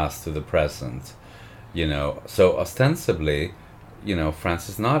the past to the present, you know, so ostensibly France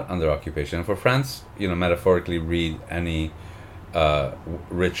is not under occupation. And for France, metaphorically, read any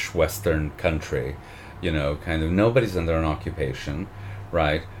rich Western country, kind of nobody's under an occupation,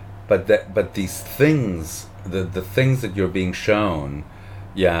 right? But these things, the things that you're being shown,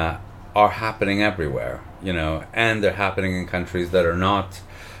 are happening everywhere, and they're happening in countries that are not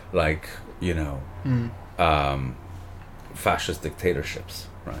like, fascist dictatorships,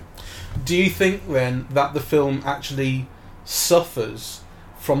 right? Do you think then that the film actually suffers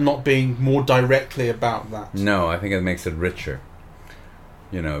from not being more directly about that? No, I think it makes it richer,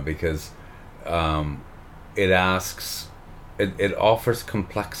 because it offers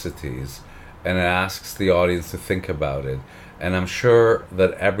complexities, and it asks the audience to think about it. And I'm sure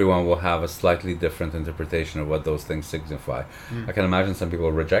that everyone will have a slightly different interpretation of what those things signify. I can imagine some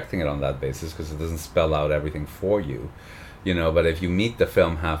people rejecting it on that basis because it doesn't spell out everything for you, but if you meet the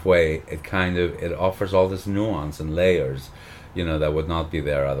film halfway, it offers all this nuance and layers, that would not be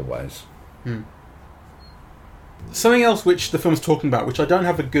there otherwise. Something else which the film's talking about, which I don't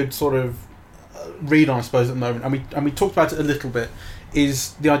have a good sort of read on, I suppose, at the moment, and we talked about it a little bit,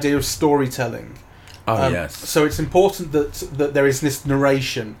 is the idea of storytelling. Yes. So it's important that there is this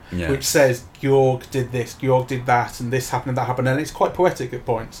narration which says Georg did this, Georg did that, and this happened and that happened, and it's quite poetic at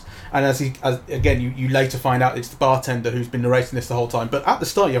points. And as you later find out it's the bartender who's been narrating this the whole time, but at the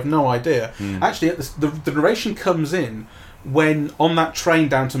start you have no idea. Actually, the narration comes in when on that train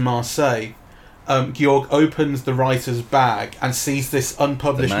down to Marseille, Georg opens the writer's bag and sees this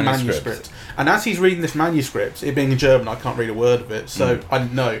unpublished manuscript. And as he's reading this manuscript, it being in German, I can't read a word of it, so I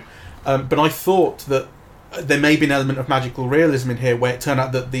didn't know. But I thought that there may be an element of magical realism in here, where it turned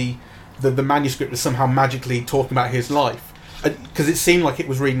out that the manuscript was somehow magically talking about his life, because it seemed like it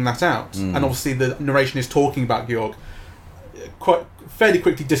was reading that out. And obviously the narration is talking about Georg. Quite fairly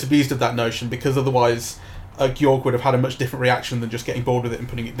quickly disabused of that notion, because otherwise Georg would have had a much different reaction than just getting bored with it and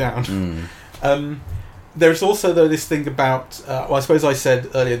putting it down. There's also, though, this thing about... I suppose I said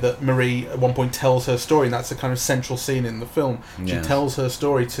earlier that Marie at one point tells her story, and that's a kind of central scene in the film. She tells her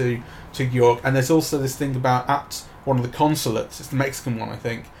story to Georg, and there's also this thing about at one of the consulates, it's the Mexican one, I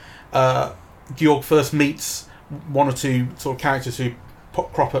think, Georg first meets one or two sort of characters who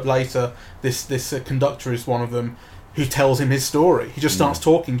crop up later. This conductor is one of them, who tells him his story. He just starts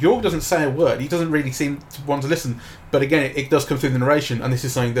talking. Georg doesn't say a word. He doesn't really seem to want to listen. But again, it does come through the narration, and this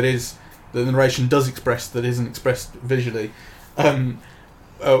is something that the narration does express that isn't expressed visually.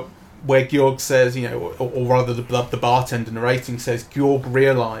 Where Georg says, or rather the bartender narrating says, Georg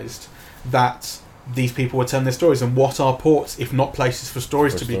realised that these people were telling their stories, and what are ports if not places for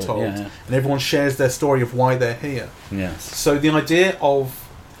stories to be told? And everyone shares their story of why they're here. So the idea of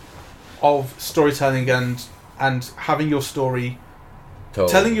storytelling and having your story,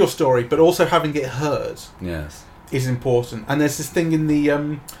 telling your story, but also having it heard, is important. And there's this thing in the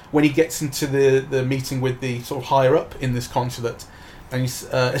when he gets into the meeting with the sort of higher up in this consulate, and he's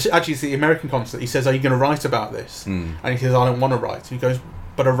actually it's the American consulate. He says, "Are you going to write about this?" And he says, "I don't want to write." And he goes,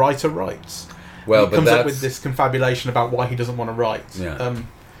 "But a writer writes." Well, he comes up with this confabulation about why he doesn't want to write.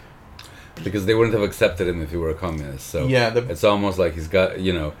 Because they wouldn't have accepted him if he were a communist. So it's almost like he's got,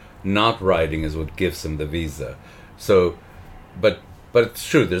 not writing is what gives him the visa. So, but it's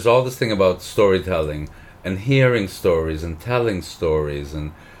true. There's all this thing about storytelling and hearing stories and telling stories,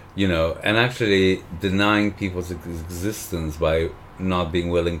 and and actually denying people's existence by not being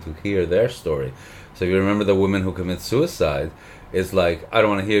willing to hear their story. So if you remember the woman who commits suicide, is like, I don't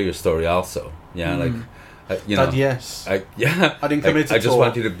want to hear your story also. Yes. I didn't commit at all. I just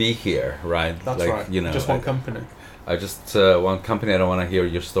want you to be here, right? That's right. I just want company. I just want company. I don't want to hear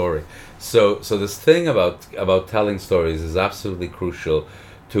your story. So this thing about telling stories is absolutely crucial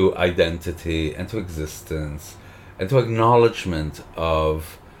to identity and to existence and to acknowledgement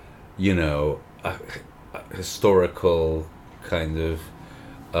of, historical kind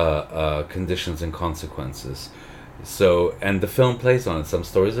of conditions and consequences. So, and the film plays on it. Some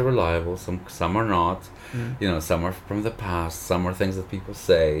stories are reliable, some are not. Some are from the past, some are things that people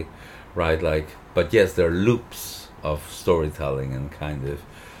say, right? But yes, there are loops of storytelling and kind of,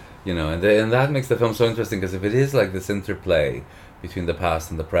 and that makes the film so interesting, because if it is like this interplay between the past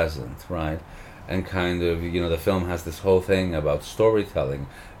and the present, right? And kind of, the film has this whole thing about storytelling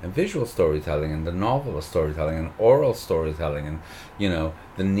and visual storytelling and the novel of storytelling and oral storytelling and,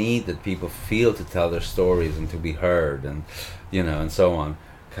 the need that people feel to tell their stories and to be heard and, and so on.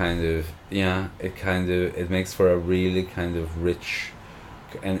 It makes for a really kind of rich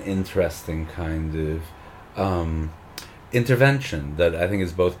and interesting kind of intervention that I think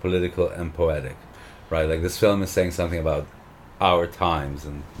is both political and poetic, right? Like, this film is saying something about our times,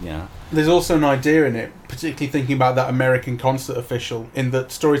 and yeah. There's also an idea in it, particularly thinking about that American consulate official, in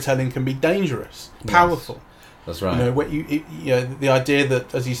that storytelling can be dangerous, powerful. Yes, that's right. You know, the idea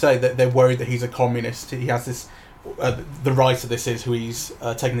that, as you say, that they're worried that he's a communist. He has this. The writer, this is who he's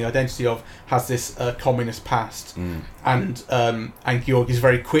taking the identity of, has this communist past, and Georg is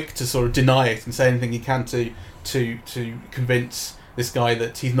very quick to sort of deny it and say anything he can to convince this guy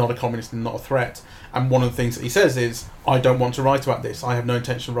that he's not a communist and not a threat. And one of the things that he says is, "I don't want to write about this. I have no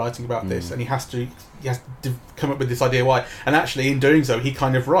intention of writing about this." And he has to come up with this idea why. And actually, in doing so, he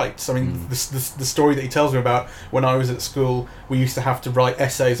kind of writes. I mean, the story that he tells me about when I was at school, we used to have to write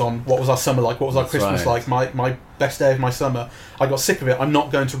essays on what was our summer like, what was our Christmas like, my best day of my summer. I got sick of it. I'm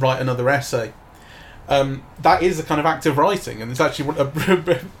not going to write another essay. That is a kind of act of writing, and it's actually a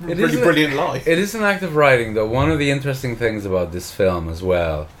really brilliant lie. It is an act of writing, though. One of the interesting things about this film as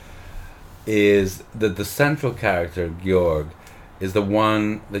well is that the central character, Georg, is the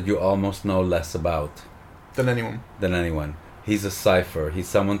one that you almost know less about than anyone. He's a cipher. He's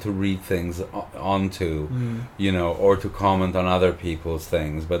someone to read things onto, you know, or to comment on other people's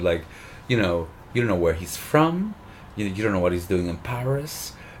things. But, like, you know, you don't know where he's from. You don't know what he's doing in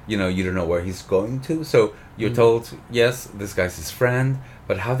Paris. You know, you don't know where he's going to. So you're told, yes, this guy's his friend,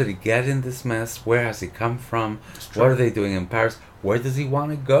 but how did he get in this mess? Where has he come from? What are they doing in Paris? Where does he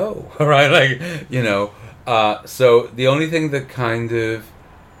want to go? Right? Like, you know. So the only thing that kind of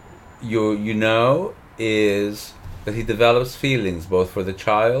you know is that he develops feelings both for the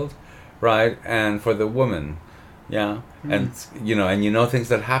child, right, and for the woman. Yeah. And you know things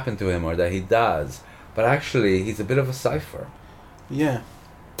that happen to him or that he does. But actually he's a bit of a cipher. Yeah.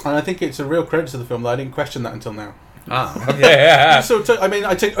 And I think it's a real credit to the film that I didn't question that until now. Okay. So,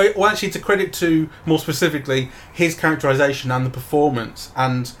 actually, to credit to, more specifically, his characterization and the performance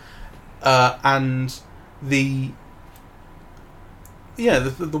and the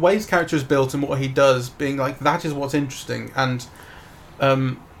way his character is built and what he does, being like, that is what's interesting, and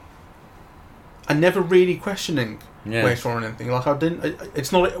never really questioning where it's from or anything. Like,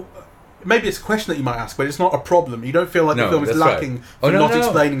 it's not. Maybe it's a question that you might ask, but it's not a problem. You don't feel like the film is lacking for not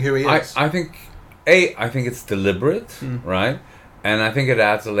explaining who he is. I think it's deliberate, right? And I think it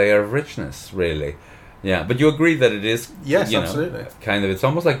adds a layer of richness, really. Yeah, but you agree that it is... Yes, absolutely. Kind of, it's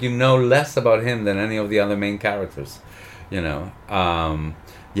almost like you know less about him than any of the other main characters. You know?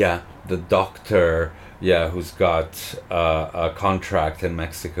 The doctor... Yeah, who's got a contract in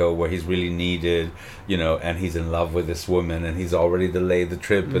Mexico where he's really needed, you know, and he's in love with this woman, and he's already delayed the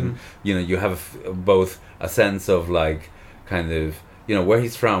trip, and you know, you have both a sense of, like, kind of, you know, where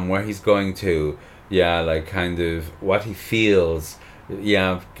he's from, where he's going to, like, kind of what he feels,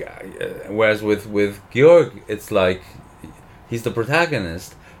 whereas with Georg, it's like he's the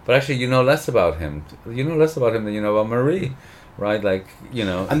protagonist, but actually you know less about him. You know less about him than you know about Marie. Right, like, you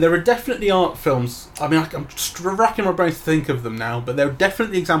know... And there are definitely art films... I mean, I'm just racking my brain to think of them now, but there are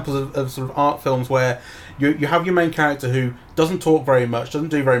definitely examples of sort of art films where you have your main character who doesn't talk very much, doesn't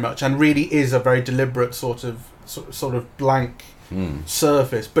do very much, and really is a very deliberate sort of blank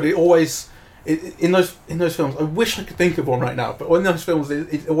surface. But it always... In those films, I wish I could think of one right now, but in those films,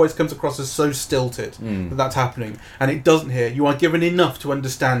 it always comes across as so stilted that that's happening. And it doesn't here. You are given enough to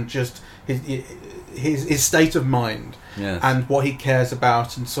understand just his state of mind. Yes. And what he cares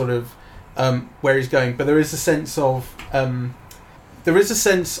about, and sort of where he's going. But there is a sense of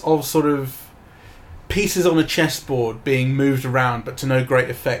sort of pieces on a chessboard being moved around, but to no great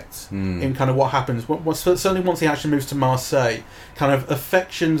effect in kind of what happens. Certainly, once he actually moves to Marseille, kind of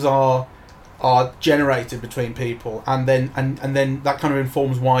affections are generated between people, and then that kind of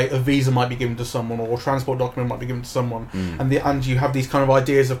informs why a visa might be given to someone, or a transport document might be given to someone, and you have these kind of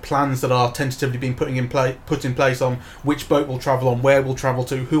ideas of plans that are tentatively being put in place on which boat will travel on, where we'll travel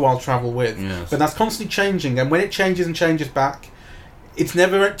to, who I'll travel with. Yes. But that's constantly changing, and when it changes and changes back, it's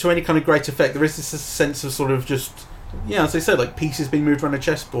never to any kind of great effect. There is this sense of sort of just, as I said, like pieces being moved around a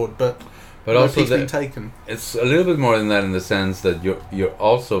chessboard, but no also piece being taken. It's a little bit more than that in the sense that you're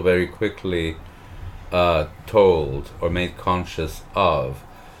also very quickly told or made conscious of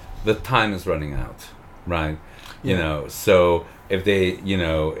the time is running out, right? You know, so if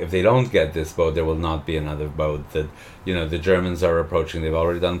they don't get this boat, there will not be another boat. That, you know, the Germans are approaching. They've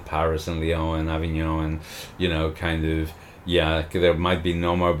already done Paris and Lyon and Avignon, and, you know, kind of, there might be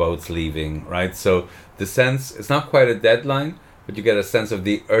no more boats leaving, right? So the sense, it's not quite a deadline, but you get a sense of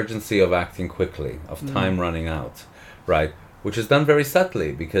the urgency of acting quickly, of time running out, right? Which is done very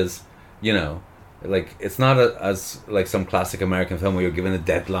subtly, because, you know, like, it's not as like some classic American film where you're given a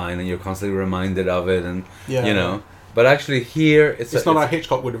deadline and you're constantly reminded of it, and you know, But actually here It's not how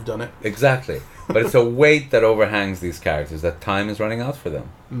Hitchcock would have done it. Exactly. But it's a weight that overhangs these characters, that time is running out for them,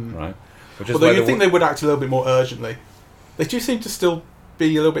 right? Which is Although you'd think they would act a little bit more urgently. They do seem to still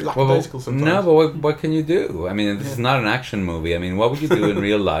be a little bit lackadaisical sometimes. No, but what can you do? I mean, this is not an action movie. I mean, what would you do in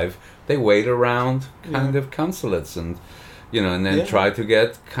real life? They wait around kind of consulates and, and then try to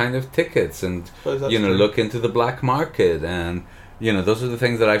get kind of tickets and, look into the black market. And, those are the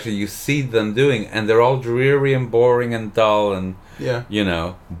things that actually you see them doing. And they're all dreary and boring and dull and,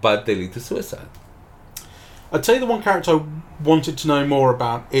 but they lead to suicide. I'd say the one character I wanted to know more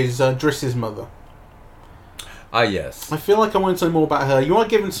about is Driss's mother. Ah, yes. I feel like I wanted to know more about her. You are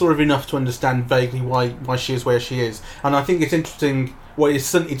given sort of enough to understand vaguely why she is where she is. And I think it's interesting,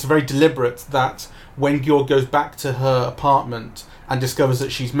 it's very deliberate that when Georg goes back to her apartment and discovers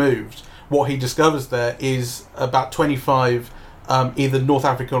that she's moved, what he discovers there is about 25 either North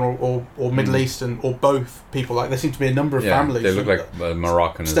African or Middle Eastern or both people. Like there seem to be a number of families. They look like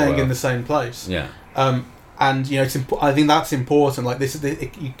Moroccan staying as well. in the same place. Yeah. And I think that's important. Like this,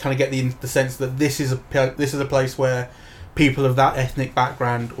 you kind of get the sense that this is a place where people of that ethnic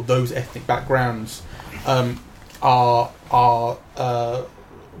background or those ethnic backgrounds are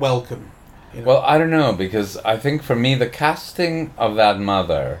welcome. Well, I don't know, because I think for me the casting of that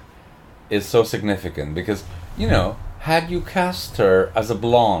mother is so significant because had you cast her as a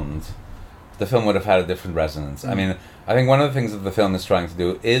blonde, the film would have had a different resonance. I mean, I think one of the things that the film is trying to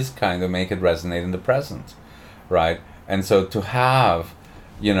do is kind of make it resonate in the present, right? And so to have,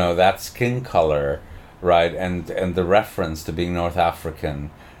 that skin color, right, and the reference to being North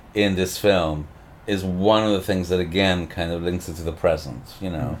African in this film is one of the things that again kind of links it to the present,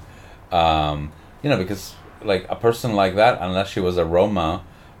 because like a person like that, unless she was a Roma,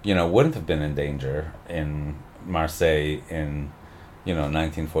 wouldn't have been in danger in Marseille in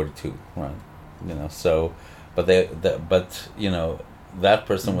 1942, right? So but that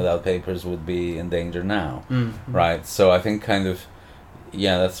person without papers would be in danger now, right? So I think kind of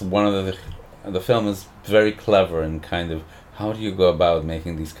that's one of the film is very clever in kind of how do you go about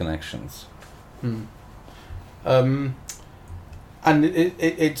making these connections. And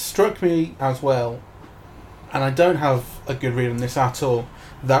it struck me as well, and I don't have a good read on this at all,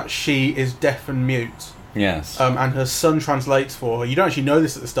 that she is deaf and mute. Yes. And her son translates for her. You don't actually know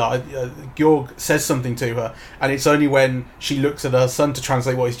this at the start. Georg says something to her, and it's only when she looks at her son to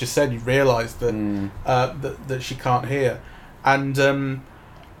translate what he's just said you realise that that she can't hear. And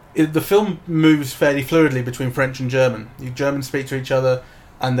the film moves fairly fluidly between French and German. The Germans speak to each other,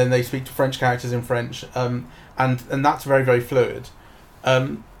 and then they speak to French characters in French, and that's very, very fluid.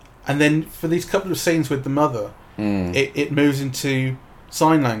 And then for these couple of scenes with the mother, it moves into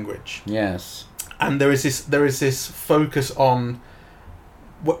sign language. Yes. And there is this focus on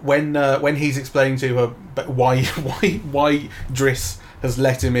when he's explaining to her why Driss has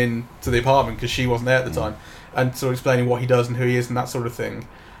let him in to the apartment because she wasn't there at the time, and sort of explaining what he does and who he is and that sort of thing.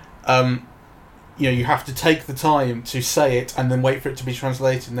 You have to take the time to say it and then wait for it to be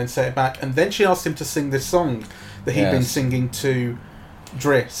translated and then say it back. And then she asked him to sing this song that he'd been singing to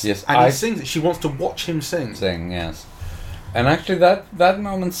Driss. Yes, and he sings it. She wants to watch him sing. Yes. And actually that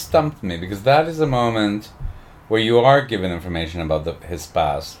moment stumped me, because that is a moment where you are given information about his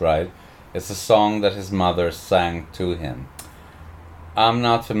past, right? It's a song that his mother sang to him. I'm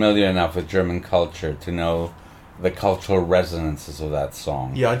not familiar enough with German culture to know the cultural resonances of that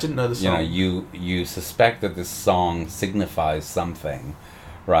song. Yeah, I didn't know the song. You suspect that this song signifies something,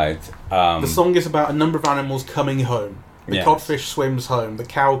 right? The song is about a number of animals coming home. The codfish swims home. The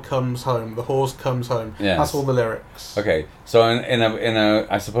cow comes home. The horse comes home. Yes. That's all the lyrics. Okay, so in a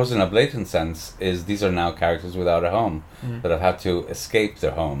I suppose in a blatant sense, these are now characters without a home that have had to escape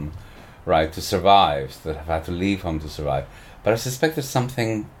their home, right, to survive. That have had to leave home to survive. But I suspect there's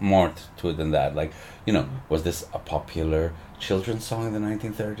something more to it than that. Like, was this a popular children's song in the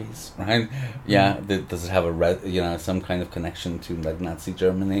 1930s? Right? Yeah. Does it have some kind of connection to like Nazi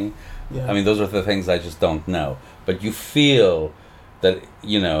Germany? Yeah. I mean, those are the things I just don't know. But you feel that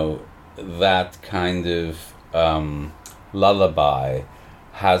that kind of lullaby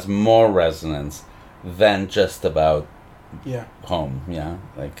has more resonance than just about home. Yeah,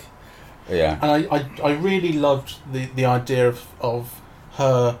 like. Yeah. And I really loved the idea of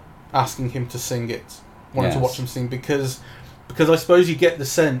her asking him to sing it, wanting to watch him sing, because I suppose you get the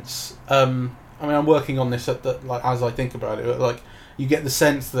sense. I mean, I'm working on this as I think about it. But like, you get the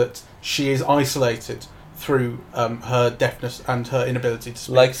sense that she is isolated through her deafness and her inability to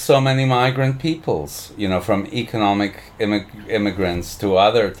speak. Like so many migrant peoples, from economic immigrants to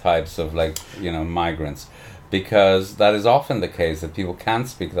other types of migrants. Because that is often the case, that people can't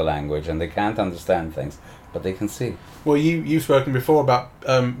speak the language and they can't understand things. but they can see. Well, you've spoken before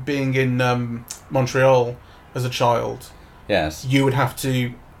about being in Montreal as a child. Yes. You would have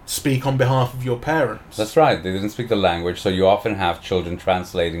to speak on behalf of your parents. That's right. They didn't speak the language, so you often have children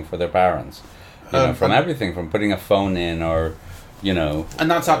translating for their parents. From everything, from putting a phone in or,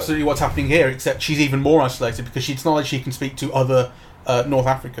 And that's absolutely what's happening here, except she's even more isolated because it's not like she can speak to other North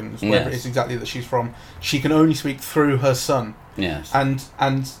Africans, wherever it is exactly that she's from. She can only speak through her son. Yes. And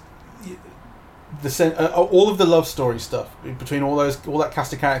all of the love story stuff between all that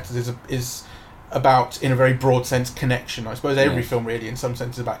cast of characters is about, in a very broad sense, connection. I suppose every film really, in some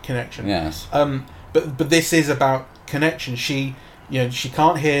sense, is about connection. Yes. But this is about connection. She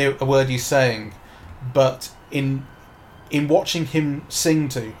can't hear a word he's saying, but in watching him sing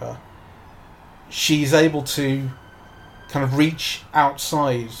to her, she's able to kind of reach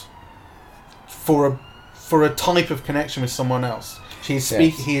outside for a type of connection with someone else. He's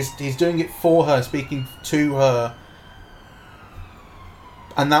doing it for her, speaking to her,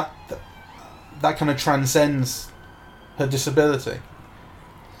 and that kind of transcends her disability.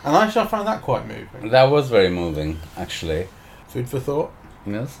 And actually, I found that quite moving. That was very moving, actually. Food for thought.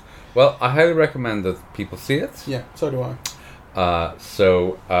 Yes. Well, I highly recommend that people see it. Yeah, so do I.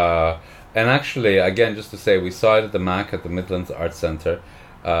 And actually, again, just to say, we saw it at the MAC at the Midlands Arts Centre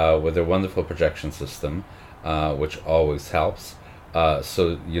with their wonderful projection system, which always helps.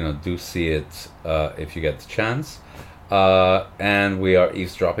 So, do see it if you get the chance. And we are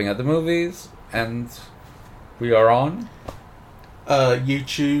eavesdropping at the movies, and we are on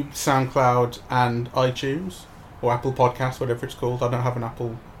YouTube, SoundCloud, and iTunes, or Apple Podcasts, whatever it's called. I don't have an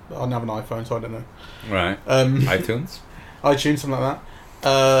iPhone, so I don't know. Right. iTunes? iTunes, something like that.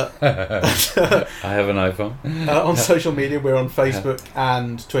 I have an iPhone. On social media, we're on Facebook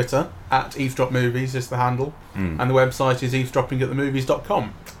and Twitter, at Eavesdrop Movies is the handle, and the website is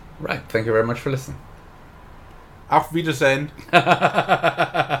eavesdroppingatthemovies.com. Right, thank you very much for listening. Auf Wiedersehen.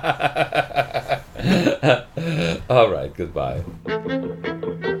 All right, goodbye.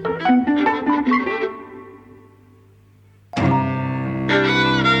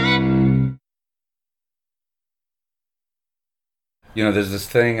 There's this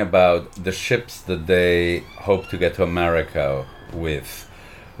thing about the ships that they hope to get to America with,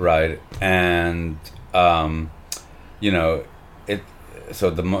 right? And so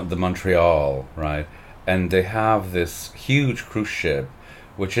the Montreal, right? And they have this huge cruise ship,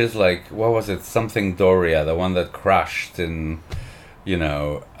 which is like, what was it? Something Doria, the one that crashed in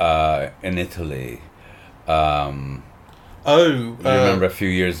Italy. You remember a few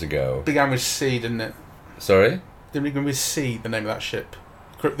years ago? Began with C, didn't it? Sorry? Didn't begin with C, the name of that ship.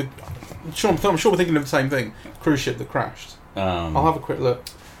 I'm sure we're thinking of the same thing. Cruise ship that crashed. I'll have a quick look.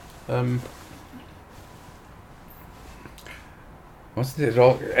 What's it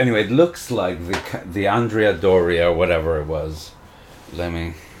all? Anyway, it looks like the Andrea Doria or whatever it was.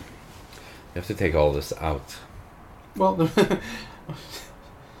 You have to take all this out. Well,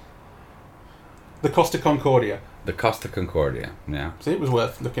 the Costa Concordia. The Costa Concordia, yeah. See, it was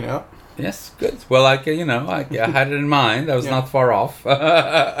worth looking it up. Yes, good. Well, I had it in mind. I was not far off.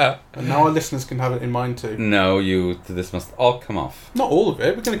 And now our listeners can have it in mind too. No, this must all come off. Not all of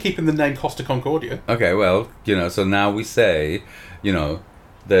it. We're going to keep in the name Costa Concordia. Okay, well, so now we say, that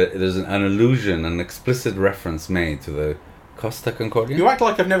there's an allusion, an explicit reference made to the Costa Concordia. You act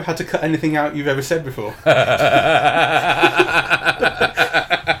like I've never had to cut anything out you've ever said before.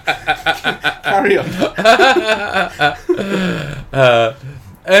 Carry on.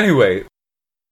 Anyway,